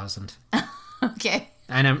 80,000. Okay.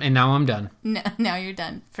 And now I'm done. No, now you're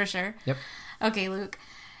done. For sure. Yep. Okay, Luke.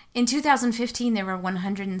 In 2015, there were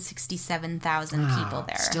 167,000 people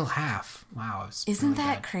there. Still half. Wow. Isn't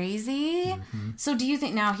that crazy? Mm-hmm. So do you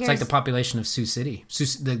think now here's... It's like the population of Sioux City.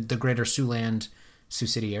 The greater Siouxland, Sioux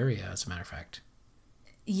City area, as a matter of fact.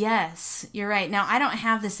 Yes, you're right. Now, I don't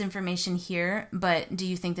have this information here, but do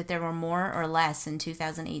you think that there were more or less in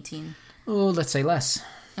 2018? Oh, let's say less.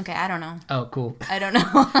 Okay, I don't know. Oh, cool. I don't know.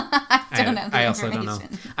 I also don't know.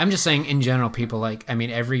 I'm just saying, in general, people like... I mean,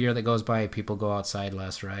 every year that goes by, people go outside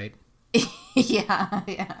less, right?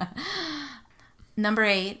 Yeah. Number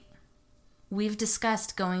 8. We've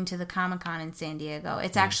discussed going to the Comic-Con in San Diego.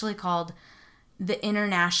 It's actually called the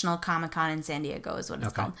International Comic-Con in San Diego is what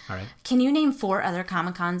it's called. All right. Can you name 4 other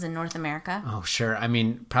Comic-Cons in North America? Oh, sure. I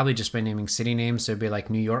mean, probably just by naming city names. There'd be like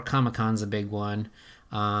New York Comic-Con's a big one.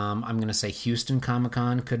 I'm going to say Houston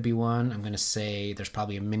Comic-Con could be one. I'm going to say there's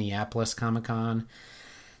probably a Minneapolis Comic-Con.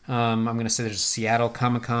 I'm going to say there's a Seattle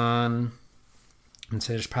Comic-Con. I'm going to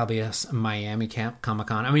say there's probably a Miami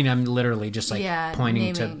Comic-Con. I mean, I'm literally just like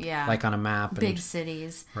pointing to like on a map. Big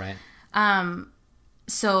cities. Right.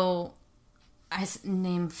 So I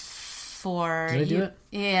named 4. Did I do it?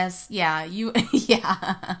 Yes. Yeah. Yeah.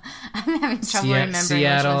 I'm having trouble remembering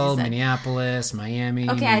Seattle, Minneapolis, Miami,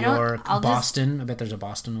 New York, Boston. I bet there's a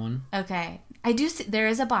Boston one. Okay. I do see there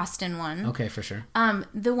is a Boston one. Okay, for sure.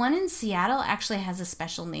 The one in Seattle actually has a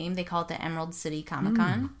special name. They call it the Emerald City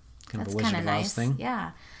Comic-Con. That's kind of nice thing.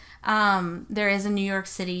 Yeah. There is a New York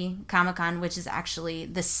City Comic-Con, which is actually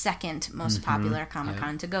the second most popular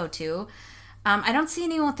Comic-Con to go to. I don't see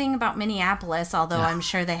anything about Minneapolis, although I'm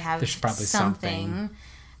sure they have something.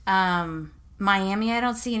 Miami, I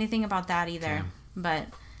don't see anything about that either. Okay. But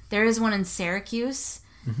there is one in Syracuse.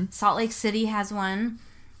 Mm-hmm. Salt Lake City has one.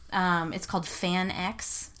 It's called Fan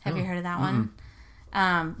X. Have you heard of that one?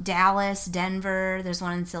 Dallas, Denver. There's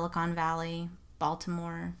one in Silicon Valley.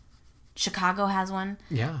 Baltimore. Chicago has one.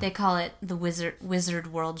 Yeah. They call it the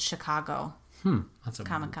Wizard World Chicago. That's a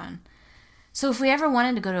Comic-Con. So if we ever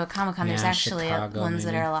wanted to go to a Comic-Con, there's actually ones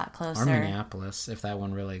that are a lot closer. Or Minneapolis, if that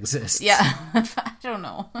one really exists. Yeah. I don't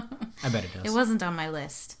know. I bet it does. It wasn't on my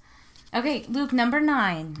list. Okay, Luke, number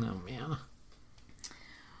 9. Oh, man.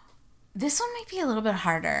 This one might be a little bit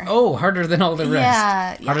harder. Oh, harder than all the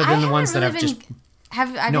rest. Yeah. Harder than the ones that I've just... we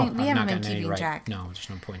haven't been keeping track. No, there's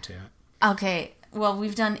no point to it. Okay. Well,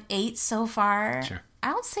 we've done 8 so far. Sure.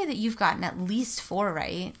 I'll say that you've gotten at least 4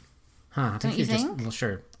 right. Huh. Don't you think? Well,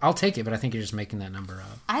 sure. I'll take it, but I think you're just making that number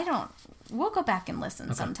up. I don't. We'll go back and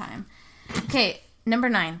listen sometime. Okay, number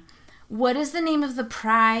 9. What is the name of the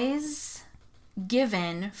prize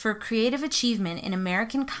given for creative achievement in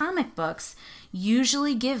American comic books,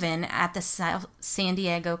 usually given at the San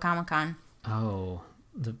Diego Comic-Con? Oh,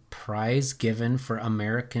 the prize given for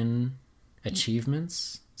American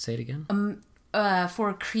achievements? Say it again.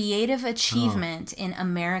 For creative achievement in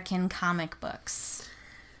American comic books.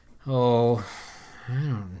 Oh, I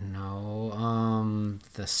don't know.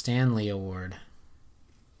 The Stanley Award.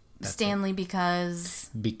 Stanley because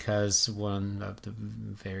one of the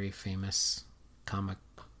very famous comic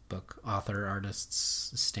book author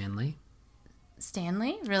artists, Stanley.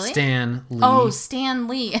 Stanley? Really? Stan Lee. Oh, Stan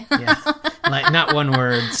Lee. Yeah. Like, not one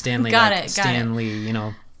word, Stanley. Got it. Stan Lee, you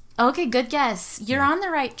know. Okay, good guess. You're on the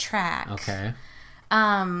right track. Okay.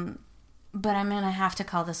 But I'm going to have to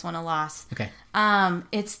call this one a loss. Okay.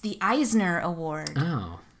 It's the Eisner Award.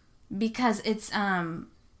 Oh. Because it's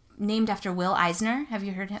named after Will Eisner. Have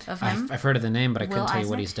you heard of him? I've heard of the name, but I couldn't tell you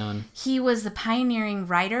what he's done. He was the pioneering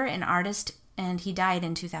writer and artist, and he died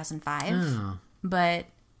in 2005. Oh. But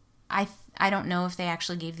I don't know if they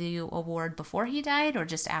actually gave the award before he died or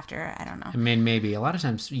just after. I don't know. I mean, maybe. A lot of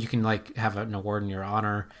times you can, like, have an award in your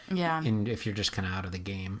honor. Yeah. And if you're just kind of out of the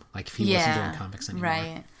game. Like, if he wasn't doing comics anymore.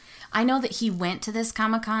 Right. I know that he went to this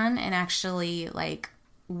Comic-Con and actually, like,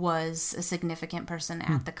 was a significant person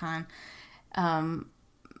at the con.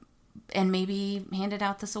 And maybe handed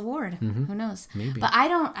out this award. Mm-hmm. Who knows? Maybe. But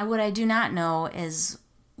what I do not know is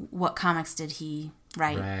what comics did he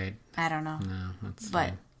write. Right. I don't know. No, that's But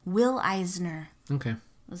fine. Will Eisner Okay.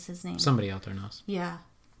 was his name. Somebody out there knows. Yeah.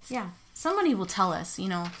 Yeah. Somebody will tell us, you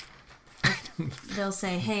know. They'll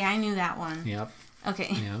say, hey, I knew that one. Yep. Okay.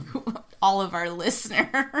 Yep. All of our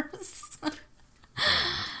listeners.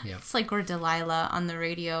 Yep. It's like we're Delilah on the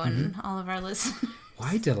radio and all of our listeners.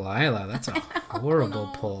 Why Delilah? That's a horrible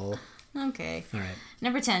pull. Okay. All right.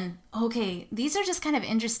 Number 10. Okay. These are just kind of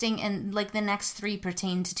interesting, and like the next three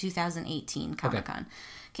pertain to 2018 Comic-Con.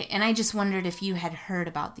 Okay. And I just wondered if you had heard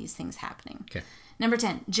about these things happening. Okay. Number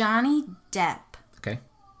 10. Johnny Depp. Okay.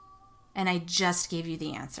 And I just gave you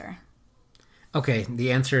the answer. Okay.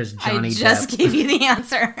 The answer is Johnny Depp. I just gave you the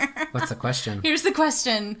answer. What's the question? Here's the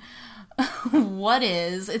question.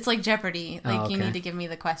 It's like Jeopardy. Like, you need to give me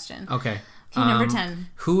the question. Okay. Okay, number 10.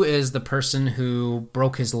 Who is the person who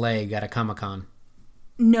broke his leg at a Comic-Con?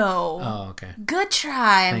 No. Oh, okay. Good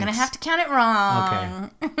try. I'm going to Thanks. have to count it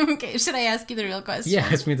wrong. Okay. Should I ask you the real question? Yeah,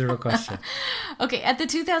 ask me the real question. Okay. At the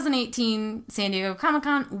 2018 San Diego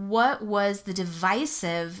Comic-Con, what was the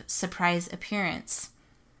divisive surprise appearance?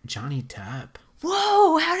 Johnny Depp.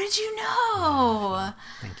 Whoa. How did you know?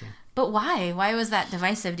 Thank you. But why? Why was that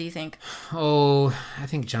divisive, do you think? Oh, I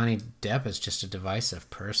think Johnny Depp is just a divisive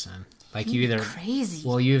person. Like, you either crazy.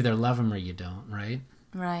 Well, you either love him or you don't, right?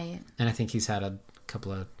 Right. And I think he's had a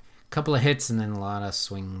couple of hits and then a lot of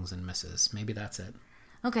swings and misses. Maybe that's it.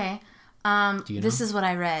 Okay. Do you know? This is what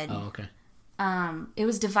I read. Oh, okay. It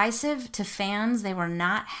was divisive to fans. They were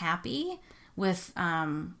not happy with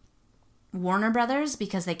Warner Brothers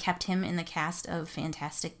because they kept him in the cast of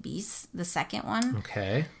Fantastic Beasts, the second one.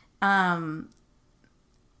 Okay.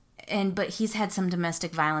 But he's had some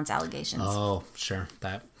domestic violence allegations. Oh, sure.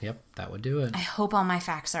 That would do it. I hope all my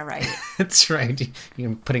facts are right. That's right.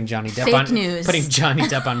 You're putting Johnny Depp Fake news. Putting Johnny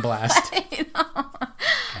Depp on blast. I know.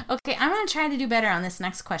 Okay, I'm going to try to do better on this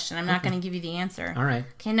next question. I'm not going to give you the answer. All right.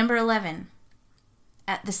 Okay, number 11.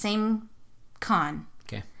 At the same con.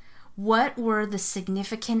 Okay. What were the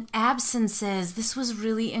significant absences? This was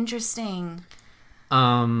really interesting.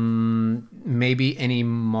 Maybe any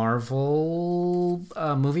Marvel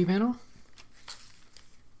movie panel?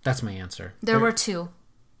 That's my answer. There were two.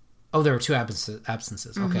 Oh, there were two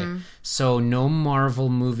absences. Okay. So no Marvel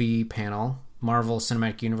movie panel, Marvel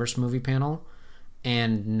Cinematic Universe movie panel,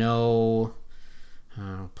 and no...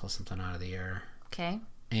 I'll pull something out of the air. Okay.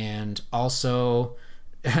 And also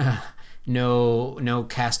no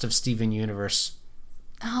cast of Steven Universe.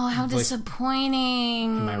 Oh, how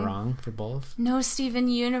disappointing. Am I wrong for both? No Steven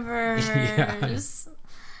Universe.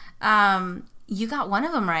 You got one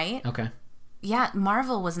of them right. Okay. Yeah,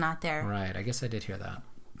 Marvel was not there. Right. I guess I did hear that.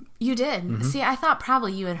 You did. See, I thought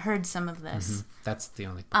probably you had heard some of this. That's the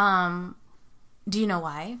only... Do you know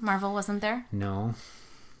why Marvel wasn't there? No.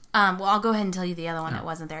 Well, I'll go ahead and tell you the other one that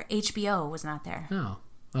wasn't there. HBO was not there. No.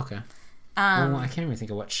 Okay. Well, I can't even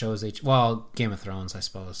think of what shows Well, Game of Thrones, I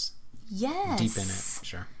suppose. Yes. Deep in it.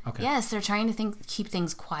 Sure. Okay. Yes, they're trying to keep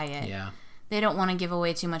things quiet. Yeah. They don't want to give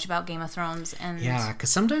away too much about Game of Thrones. And Yeah, because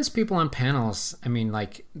sometimes people on panels, I mean,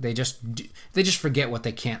 like, they just forget what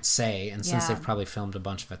they can't say. And since they've probably filmed a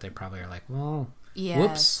bunch of it, they probably are like, well,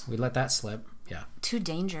 whoops, we let that slip. Yeah. Too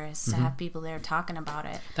dangerous to have people there talking about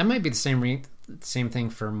it. That might be the same thing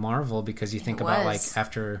for Marvel, because you think about, like,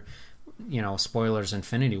 after, spoilers,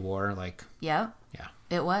 Infinity War, like... Yep. Yeah.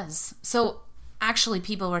 It was. So, actually,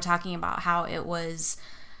 people were talking about how it was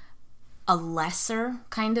a lesser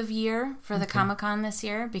kind of year for the Comic-Con this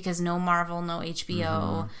year, because no Marvel, no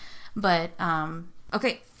HBO. But,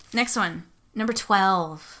 okay, next one. Number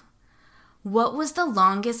 12. What was the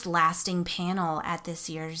longest lasting panel at this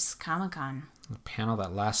year's Comic-Con? The panel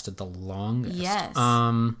that lasted the longest? Yes.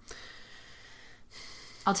 I'll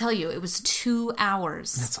tell you, it was 2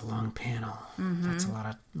 hours. That's a long panel. That's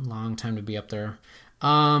a long time to be up there.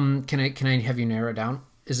 Can I have you narrow it down?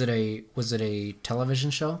 Was it a television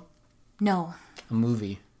show? No. A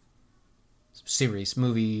movie series,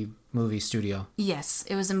 movie studio. Yes,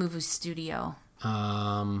 it was a movie studio.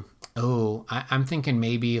 I'm thinking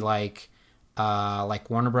maybe like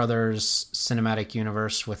Warner Brothers Cinematic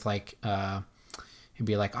Universe with like it'd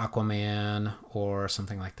be like Aquaman or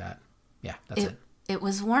something like that. Yeah, that's it. It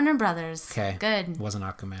was Warner Brothers. Okay. Good. It wasn't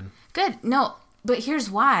Aquaman. Good. No, But here's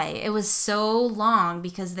why. It was so long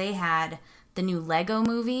because they had the new Lego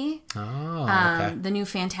movie. Oh, okay. The new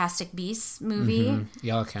Fantastic Beasts movie.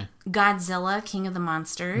 Yeah, okay. Godzilla, King of the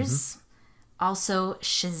Monsters. Also,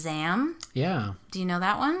 Shazam. Yeah. Do you know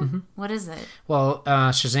that one? What is it? Well,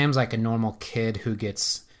 Shazam's like a normal kid who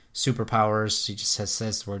gets superpowers. He just says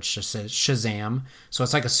the word Shazam. So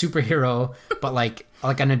it's like a superhero, but like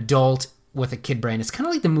an adult with a kid brain. It's kind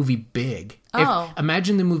of like the movie Big. Oh.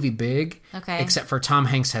 Imagine the movie Big, Okay. except for Tom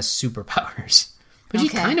Hanks has superpowers. But he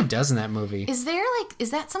kind of does in that movie. Is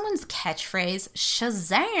that someone's catchphrase?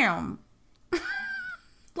 Shazam!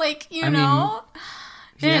 Like, you know?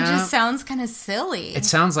 yeah. It just sounds kind of silly. It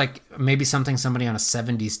sounds like maybe something somebody on a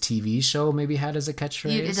 70s TV show maybe had as a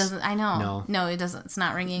catchphrase. It doesn't, I know. No, it doesn't. It's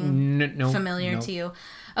not ringing familiar to you.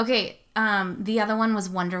 Okay, the other one was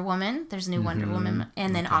Wonder Woman. There's a new Wonder Woman.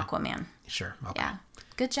 And then Aquaman. Sure. Okay. Yeah.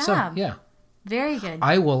 Good job. So, yeah. Very good.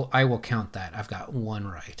 I will count that. I've got one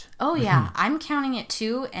right. Oh, yeah. I'm counting it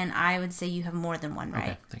too, and I would say you have more than one right.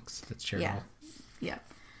 Okay, thanks. That's charitable. Yeah.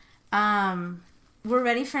 We're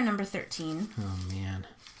ready for number 13. Oh, man.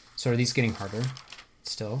 So are these getting harder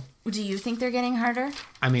still? Do you think they're getting harder?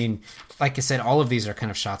 I mean, like I said, all of these are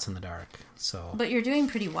kind of shots in the dark. So But you're doing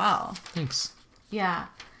pretty well. thanks. Yeah.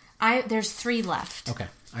 There's 3 left. Okay,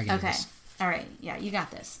 I get Okay. this. All right. Yeah, you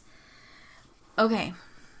got this. Okay.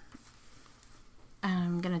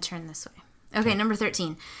 I'm going to turn this way. Okay, number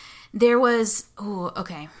 13. There was... Oh,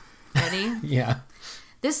 okay. Ready? Yeah.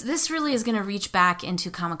 This really is going to reach back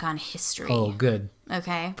into Comic-Con history. Oh, good.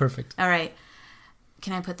 Okay? Perfect. All right.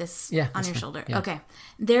 Can I put this Yeah, on that's your fine. shoulder? Yeah. Okay.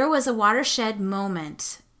 There was a watershed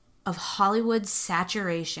moment of Hollywood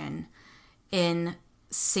saturation in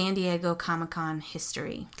San Diego Comic-Con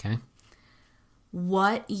history. Okay.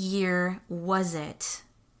 What year was it?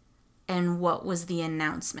 And what was the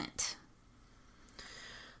announcement?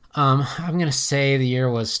 I'm going to say the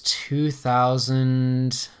year was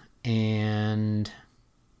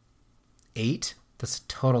 2008. That's a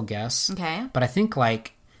total guess. Okay. But I think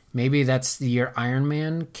like maybe that's the year Iron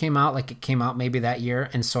Man came out. Like it came out maybe that year.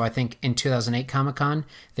 And so I think in 2008 Comic-Con,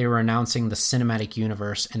 they were announcing the cinematic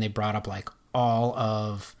universe and they brought up like all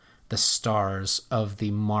of the stars of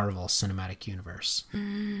the Marvel Cinematic Universe.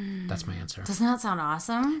 That's my answer. Doesn't that sound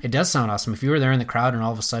awesome? It does sound awesome. If you were there in the crowd and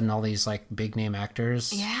all of a sudden all these like big name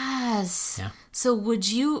actors. Yes. Yeah. So would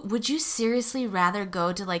you seriously rather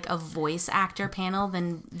go to like a voice actor panel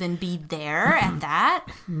than be there at that?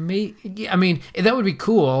 I mean, that would be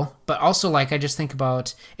cool, but also like I just think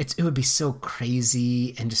about it would be so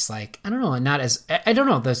crazy and just like I don't know, and not as I don't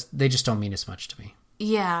know, they just don't mean as much to me.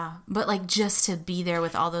 Yeah, but like just to be there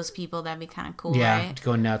with all those people, that'd be kind of cool, Yeah, right?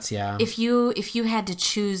 go nuts, yeah. If you had to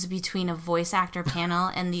choose between a voice actor panel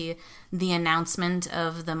and the announcement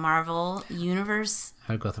of the Marvel universe,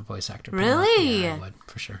 I would go with the voice actor. Really? Yeah, I would,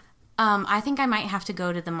 for sure. I think I might have to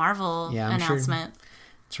go to the Marvel announcement. Sure.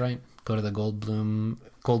 That's right. Go to the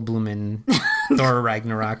Goldblum in Thor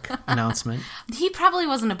Ragnarok announcement. He probably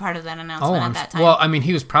wasn't a part of that announcement at that time. Well, I mean,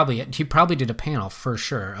 he probably did a panel for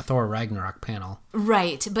sure, a Thor Ragnarok panel.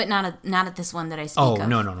 Right, but not at this one that I speak of. Oh,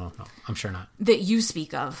 no. I'm sure not. That you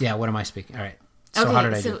speak of. Yeah, what am I speaking? All right. So how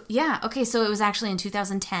did I do? Yeah, okay, so it was actually in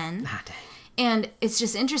 2010. Ah, dang. And it's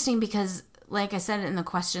just interesting because, like I said in the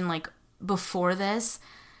question, like, before this,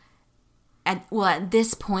 at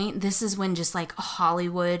this point, this is when just, like,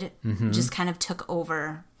 Hollywood just kind of took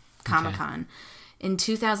over Comic-Con. In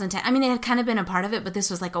 2010, I mean, it had kind of been a part of it, but this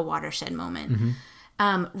was, like, a watershed moment.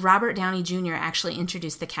 Robert Downey Jr. actually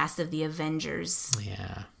introduced the cast of the Avengers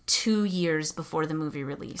 2 years before the movie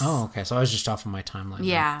release. Oh, okay, so I was just off of my timeline.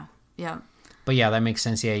 Yeah. But yeah, that makes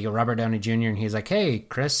sense. Yeah, you go Robert Downey Jr. and he's like, "Hey,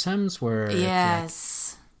 Chris Hemsworth."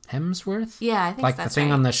 Yes. Like, Hemsworth? Yeah, I think like that's the thing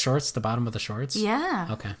right. on the shorts, the bottom of the shorts? Yeah.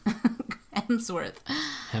 Okay. Hemsworth.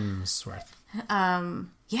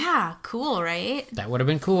 Yeah, cool, right? That would have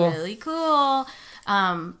been cool. Really cool.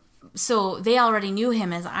 So they already knew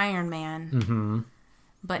him as Iron Man. Mm-hmm.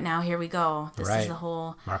 But now here we go. This is the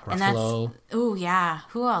whole... Mark Ruffalo. Oh, yeah.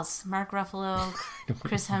 Who else? Mark Ruffalo,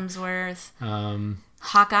 Chris Hemsworth.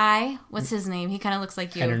 Hawkeye. What's his name? He kind of looks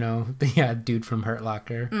like you. I don't know. Yeah, dude from Hurt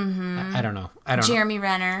Locker. Mm-hmm. I don't know. Jeremy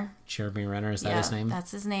Renner. Jeremy Renner, is that his name? That's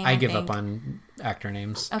his name. I give up on actor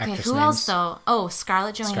names. Okay, actress who names. else though? Oh,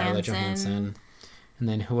 Scarlett Johansson. And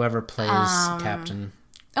then whoever plays Captain.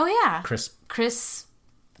 Oh yeah. Chris.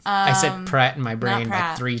 I said Pratt in my brain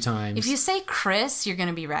like 3 times. If you say Chris, you're going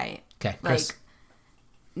to be right. Okay, Chris.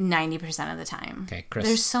 Like 90% of the time. Okay, Chris.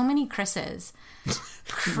 There's so many Chris's.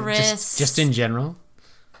 Chris. just in general?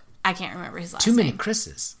 I can't remember his last name. name.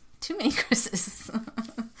 Too many Chris's.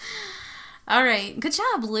 All right. Good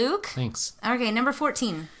job, Luke. Thanks. Okay, number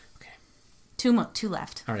 14. Okay. Two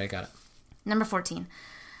left. All right, I got it. Number 14.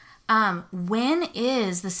 When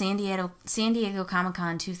is the San Diego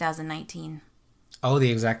Comic-Con 2019? Oh,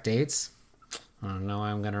 the exact dates? I don't know.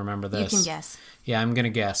 I'm going to remember this. You can guess. Yeah, I'm going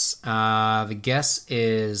to guess. The guess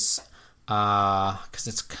is, because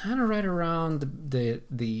it's kind of right around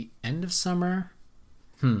the end of summer.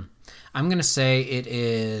 I'm going to say it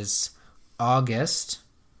is August.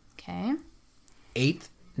 Okay. 8th,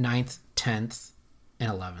 9th, 10th,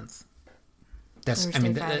 and 11th. That's,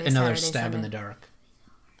 Thursday, Friday, another Saturday, stab in Sunday. the dark.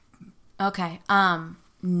 Okay.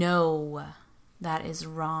 No, that is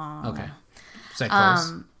wrong. Okay. Is that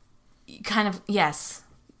close? Kind of, yes.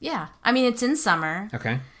 Yeah. I mean, it's in summer.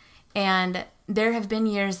 Okay. And there have been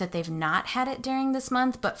years that they've not had it during this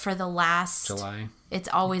month, but for the last... July. It's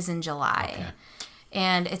always in July. Okay.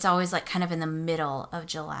 And it's always like kind of in the middle of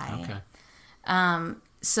July. Okay.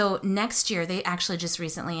 So next year, they actually just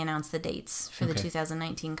recently announced the dates for the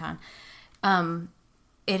 2019 con.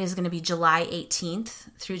 It is going to be July 18th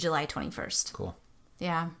through July 21st. Cool.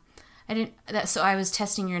 Yeah. So I was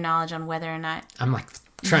testing your knowledge on whether or not... I'm like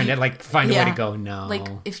trying to like find a way to go, no. Like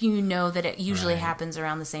if you know that it usually happens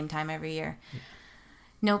around the same time every year.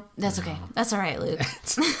 Nope, that's okay. That's all right, Luke.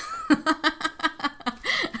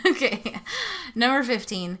 Okay. Number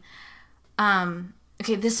 15.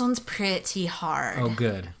 Okay, this one's pretty hard. Oh,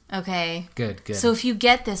 good. Okay. Good. So if you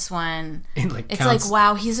get this one, it's counts. like,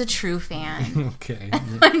 wow, he's a true fan. Okay.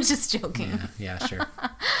 I'm just joking. Yeah, sure.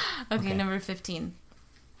 Okay, number 15.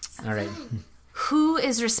 All right. Who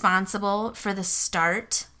is responsible for the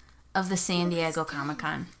start of the San Diego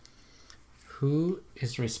Comic-Con? Who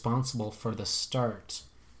is responsible for the start?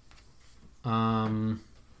 It's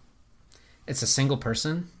a single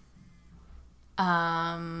person?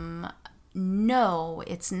 No,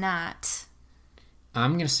 it's not.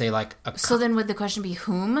 I'm going to say like a... So then would the question be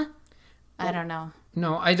whom? I don't know.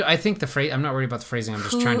 No, I think the phrase... I'm not worried about the phrasing. I'm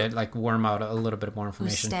just trying to like worm out a little bit more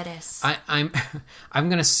information. Ustedes. I'm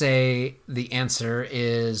going to say the answer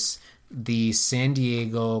is the San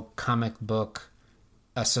Diego Comic Book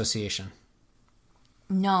Association.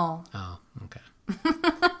 No. Oh, okay.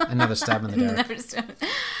 Another stab in the dark. Never started.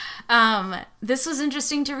 This was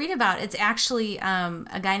interesting to read about. It's actually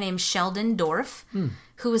a guy named Sheldon Dorff,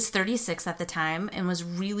 who was 36 at the time and was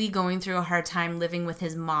really going through a hard time living with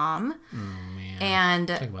his mom. Oh, man. And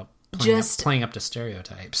Talk about playing up to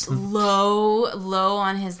stereotypes. low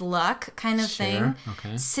on his luck kind of thing.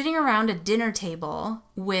 Okay. Sitting around a dinner table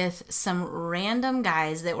with some random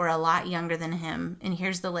guys that were a lot younger than him. And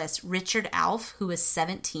here's the list. Richard Alf, who was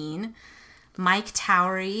 17. Mike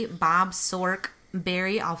Towery, Bob Sork,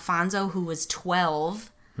 Barry Alfonso, who was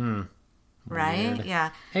 12. Right? Weird. Yeah.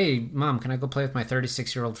 Hey, Mom, can I go play with my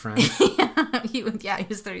 36-year-old friend? he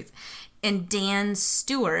was 30. And Dan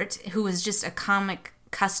Stewart, who was just a comic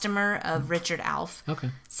customer of Richard Alf. Okay.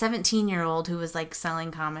 17-year-old who was like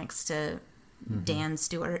selling comics to Dan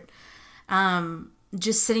Stewart.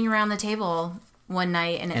 Just sitting around the table one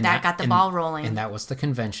night, and that got the ball rolling. And that was the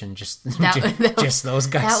convention, just those guys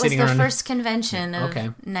that sitting was around. the first convention of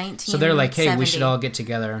 1970. So they're like, hey, we should all get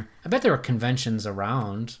together. I bet there were conventions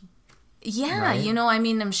around. Yeah, right? I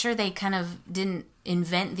mean, I'm sure they kind of didn't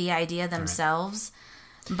invent the idea themselves.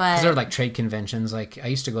 But Because there were like trade conventions. Like I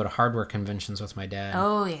used to go to hardware conventions with my dad.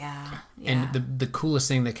 Oh, yeah. And the coolest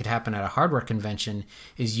thing that could happen at a hardware convention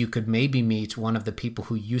is you could maybe meet one of the people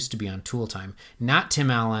who used to be on Tool Time. Not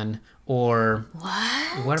Tim Allen or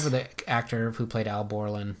whatever the actor who played Al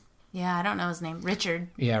Borland. Yeah, I don't know his name. Richard.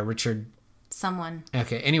 Yeah, Richard. Someone.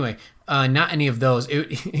 Okay, anyway, not any of those.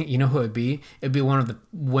 You know who it would be? It would be one of the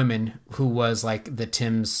women who was like the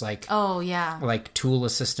Tim's like... Oh, yeah. Like tool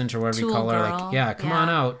assistant or whatever you call her. Girl. Like, yeah, come on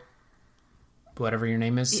out. Whatever your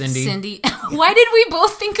name is, Cindy. Cindy. Why did we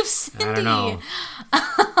both think of Cindy? I don't know.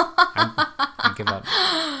 I give up.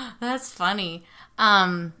 That's funny.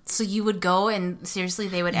 So you would go and seriously,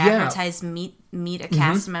 they would advertise meet a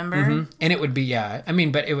cast member, and it would be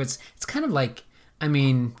but it's kind of like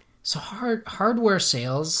so hardware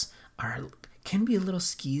sales can be a little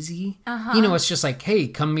skeezy. It's just like, hey,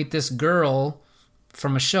 come meet this girl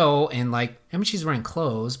from a show, and like she's wearing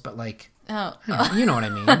clothes, but like you know what I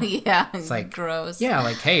mean. Yeah, it's like gross. Yeah,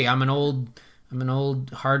 like, hey, I'm an old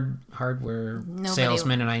hardware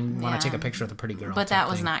salesman, and I want to take a picture with a pretty girl. But that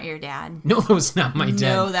was not your dad. No, it was not my dad.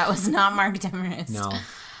 No, that was not Mark Demarest. No.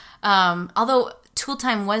 Although Tool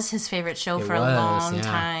Time was his favorite show for a long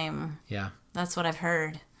time. Yeah. That's what I've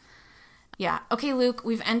heard. Yeah. Okay, Luke,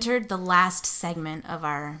 we've entered the last segment of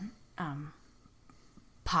our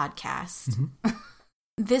podcast.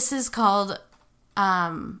 This is called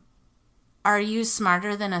Are You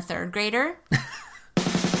Smarter Than a Third Grader?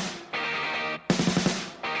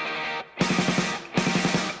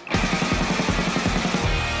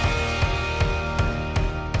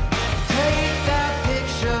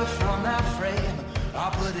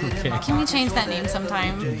 Can we change that name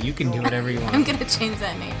sometime? You can do whatever you want. I'm gonna change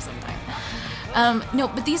that name sometime. No,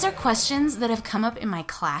 but these are questions that have come up in my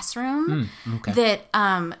classroom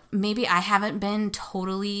that maybe I haven't been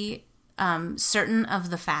totally certain of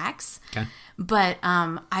the facts. Okay. But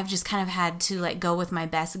I've just kind of had to like go with my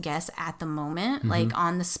best guess at the moment, like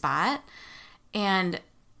on the spot. And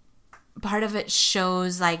part of it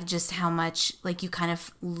shows like just how much like you kind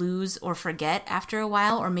of lose or forget after a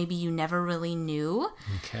while, or maybe you never really knew.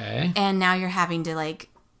 Okay. And now you're having to like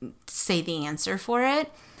say the answer for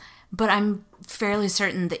it. But I'm fairly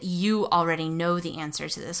certain that you already know the answer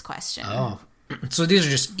to this question. Oh. So these are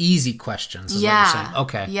just easy questions, is what Yeah. you're saying.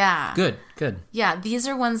 Okay. Yeah. Good. Yeah, these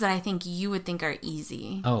are ones that I think you would think are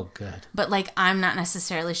easy. Oh, good. But like I'm not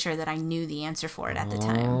necessarily sure that I knew the answer for it at the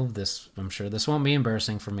time. Oh, I'm sure this won't be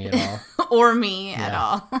embarrassing for me at all. Or me at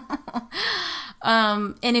all.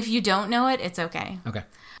 And if you don't know it, it's okay. Okay.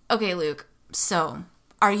 Okay, Luke. So,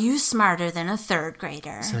 are you smarter than a third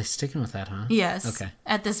grader? So sticking with that, huh? Yes. Okay.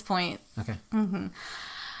 At this point. Okay.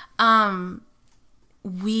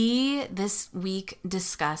 We this week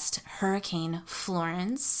discussed Hurricane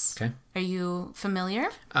Florence. Okay. Are you familiar?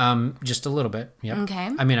 Just a little bit. Yep. Okay.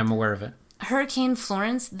 I mean, I'm aware of it. Hurricane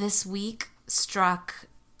Florence this week struck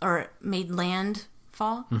or made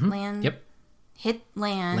landfall. Yep. Hit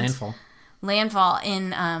land. Landfall.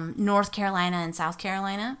 In North Carolina and South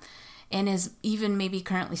Carolina, and is even maybe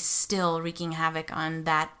currently still wreaking havoc on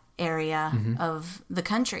that area of the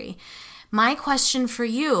country. My question for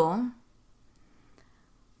you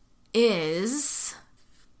is,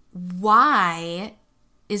 why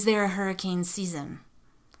is there a hurricane season?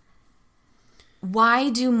 Why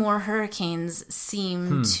do more hurricanes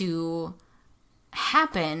seem to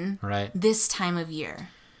happen this time of year?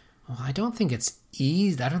 Well, I don't think it's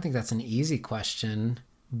easy. I don't think that's an easy question,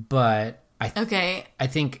 but I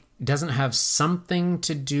think doesn't it have something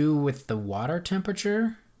to do with the water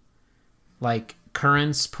temperature, like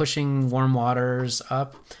currents pushing warm waters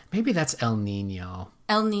up. Maybe that's El Nino.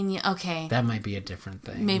 El Nino. Okay. That might be a different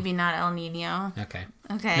thing. Maybe not El Nino. Okay.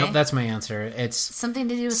 Okay. Nope, that's my answer. It's something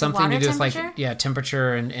to do with something the water to do with temperature? like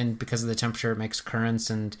temperature, and because of the temperature it makes currents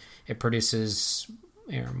and it produces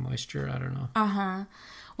air moisture. I don't know.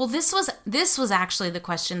 Well, this was actually the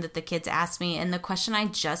question that the kids asked me, and the question I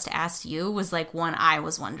just asked you was like one I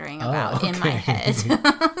was wondering about in my head.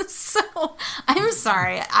 So I'm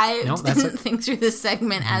sorry, I didn't think through this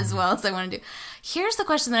segment as well as I wanted to. Here's the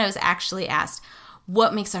question that I was actually asked: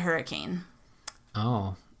 what makes a hurricane?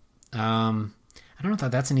 Oh, I don't know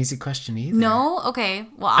if that's an easy question either. No? Okay.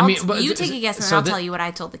 Well, you take a guess and then I'll tell you what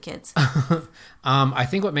I told the kids. I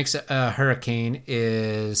think what makes a hurricane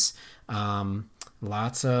is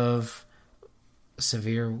lots of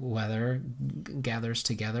severe weather gathers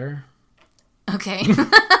together. Okay.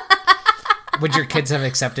 Would your kids have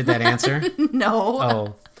accepted that answer? No.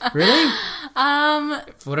 Oh, really?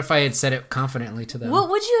 What if I had said it confidently to them?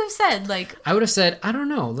 What would you have said? Like, I would have said, I don't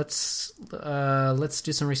know. Let's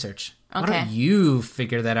do some research. Okay. Why don't you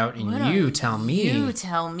figure that out and you tell me? You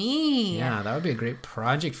tell me. Yeah, that would be a great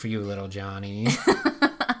project for you, little Johnny.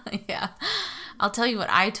 Yeah. I'll tell you what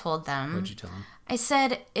I told them. What'd you tell them? I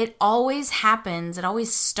said it always happens. It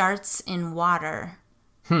always starts in water.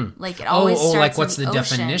 Like it always starts like what's in the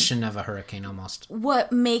ocean. Definition of a hurricane almost?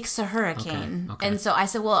 What makes a hurricane? Okay. And so I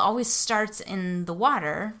said, well, it always starts in the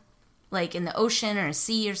water, like in the ocean or a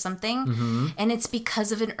sea or something. And it's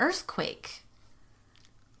because of an earthquake.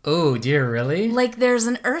 Oh, dear, really? Like there's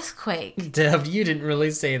an earthquake. Deb, you didn't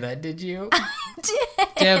really say that, did you? I did.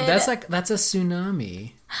 Deb, that's a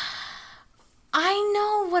tsunami. I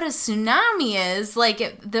know what a tsunami is. Like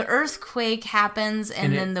the earthquake happens,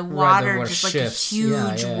 and then the water just shifts. Like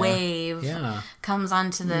a huge wave comes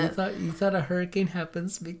onto the. You thought a hurricane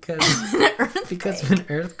happens because of an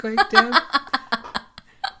earthquake, Deb?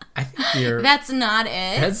 I think you're. That's not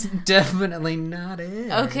it. That's definitely not it.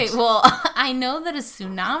 Okay, well, I know that a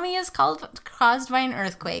tsunami is caused by an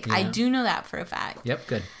earthquake. Yeah. I do know that for a fact. Yep,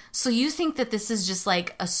 good. So you think that this is just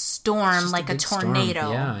like a storm, like a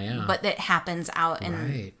tornado, but that happens out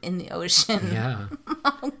in the ocean. Yeah.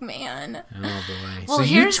 Oh, man. Oh, boy. Well, so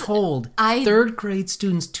you told third grade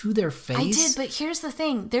students to their face? I did, but here's the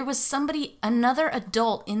thing. There was another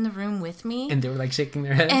adult in the room with me. And they were like shaking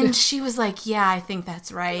their head? And she was like, yeah, I think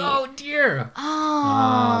that's right. Oh, dear.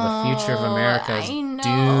 Oh, the future of America is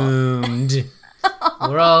doomed.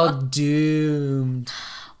 We're all doomed.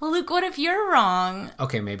 Well, Luke, what if you're wrong?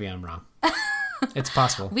 Okay, maybe I'm wrong. It's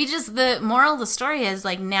possible. The moral of the story is,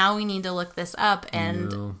 like, now we need to look this up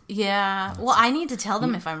and, I need to tell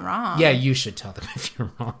them if I'm wrong. Yeah, you should tell them if you're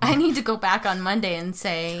wrong. I need to go back on Monday and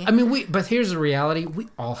say. I mean, but here's the reality. We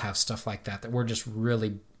all have stuff like that we're just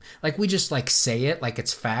really like we just like say it like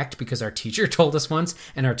it's fact because our teacher told us once,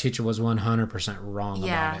 and our teacher was 100% wrong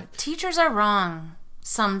about it. Teachers are wrong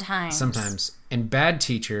sometimes. And bad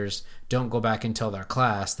teachers don't go back and tell their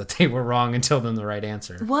class that they were wrong and tell them the right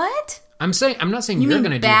answer. What? I'm not saying you're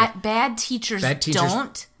going to do that. Bad teachers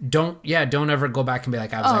don't ever go back and be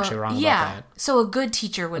like, I was actually wrong about that. So a good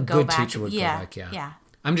teacher would go back. Go back.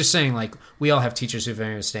 I'm just saying, like, we all have teachers who've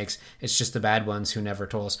made mistakes. It's just the bad ones who never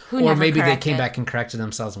told us. Or maybe they came back and corrected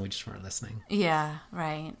themselves and we just weren't listening. Yeah,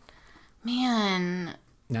 right. Man.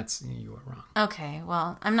 You were wrong. Okay,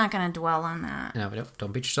 well, I'm not going to dwell on that. No, but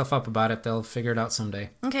don't beat yourself up about it. They'll figure it out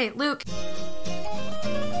someday. Okay, Luke.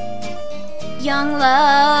 Young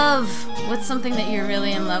love. What's something that you're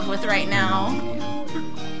really in love with right now?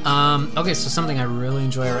 Okay, so something I really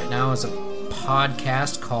enjoy right now is a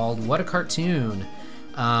podcast called What a Cartoon.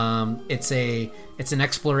 It's an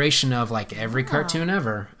exploration of like every cartoon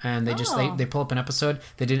ever, and they just they pull up an episode.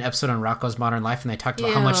 They did an episode on Rocko's Modern Life, and they talked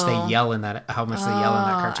about how much they yell in that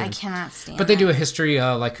cartoon. I cannot stand. But they do a history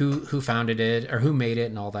of like who founded it or who made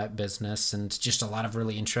it and all that business, and just a lot of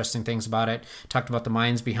really interesting things about it. Talked about the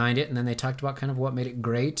minds behind it, and then they talked about kind of what made it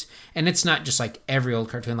great. And it's not just like every old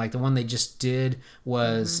cartoon. Like the one they just did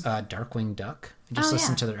was Darkwing Duck. I just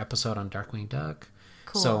listened to their episode on Darkwing Duck.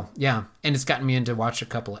 Cool. So, yeah. And it's gotten me into watch a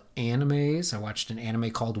couple of animes. I watched an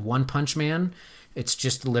anime called One Punch Man. It's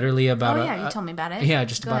just literally about you told me about it. Yeah,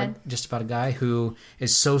 just about a guy who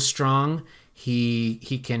is so strong,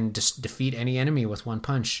 he can just defeat any enemy with one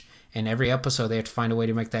punch. And every episode, they have to find a way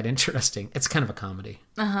to make that interesting. It's kind of a comedy.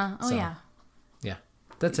 Uh-huh. Oh, so, yeah. Yeah.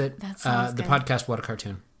 That's it. That sounds the good. podcast, What a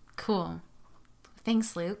Cartoon. Cool.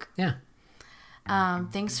 Thanks, Luke. Yeah.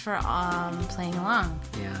 Thanks for playing along.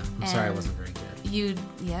 Yeah, I'm sorry I wasn't very good. You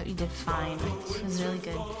did fine. It was really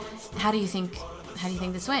good. How do you think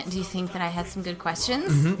this went? Do you think that I had some good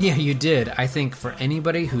questions? Mm-hmm. Yeah, you did. I think for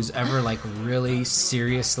anybody who's ever like really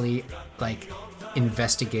seriously like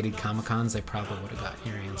investigated Comic-Cons, they probably would have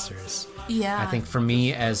gotten your answers. Yeah. I think for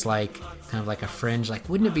me as like kind of like a fringe, like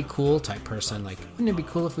wouldn't it be cool type person, like wouldn't it be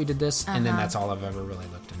cool if we did this? And then that's all I've ever really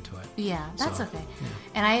looked into it. Yeah, that's okay. Yeah.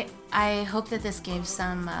 And I hope that this gave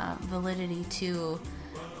some validity to.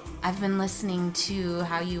 I've been listening to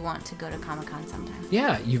how you want to go to Comic-Con sometime.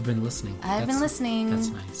 Yeah, you've been listening. I've been listening. That's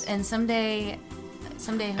nice. And someday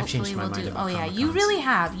hopefully we'll do. Oh yeah, Comic-Cons. you really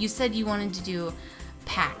have. You said you wanted to do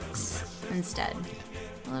PAX instead.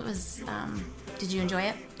 Well, it was. Did you enjoy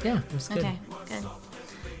it? Yeah, it was good. Okay, good.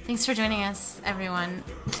 Thanks for joining us, everyone.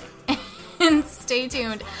 And stay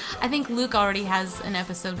tuned. I think Luke already has an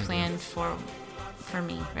episode planned for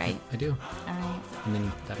me, right? I do. All right. And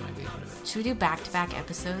then that might be the end of it. Should we do back-to-back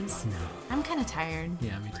episodes? No. I'm kind of tired.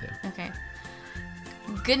 Yeah, me too. Okay.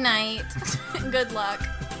 Good night. Good luck.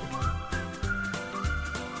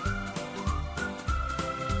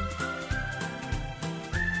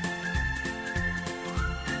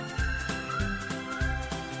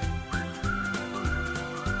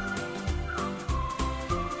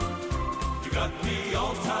 You got me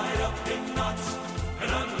all tied up in knots, and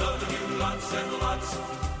I'm loving you lots and lots.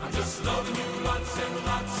 I'm just loving you lots and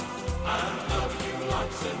lots. I'm loving you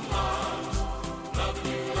lots and lots.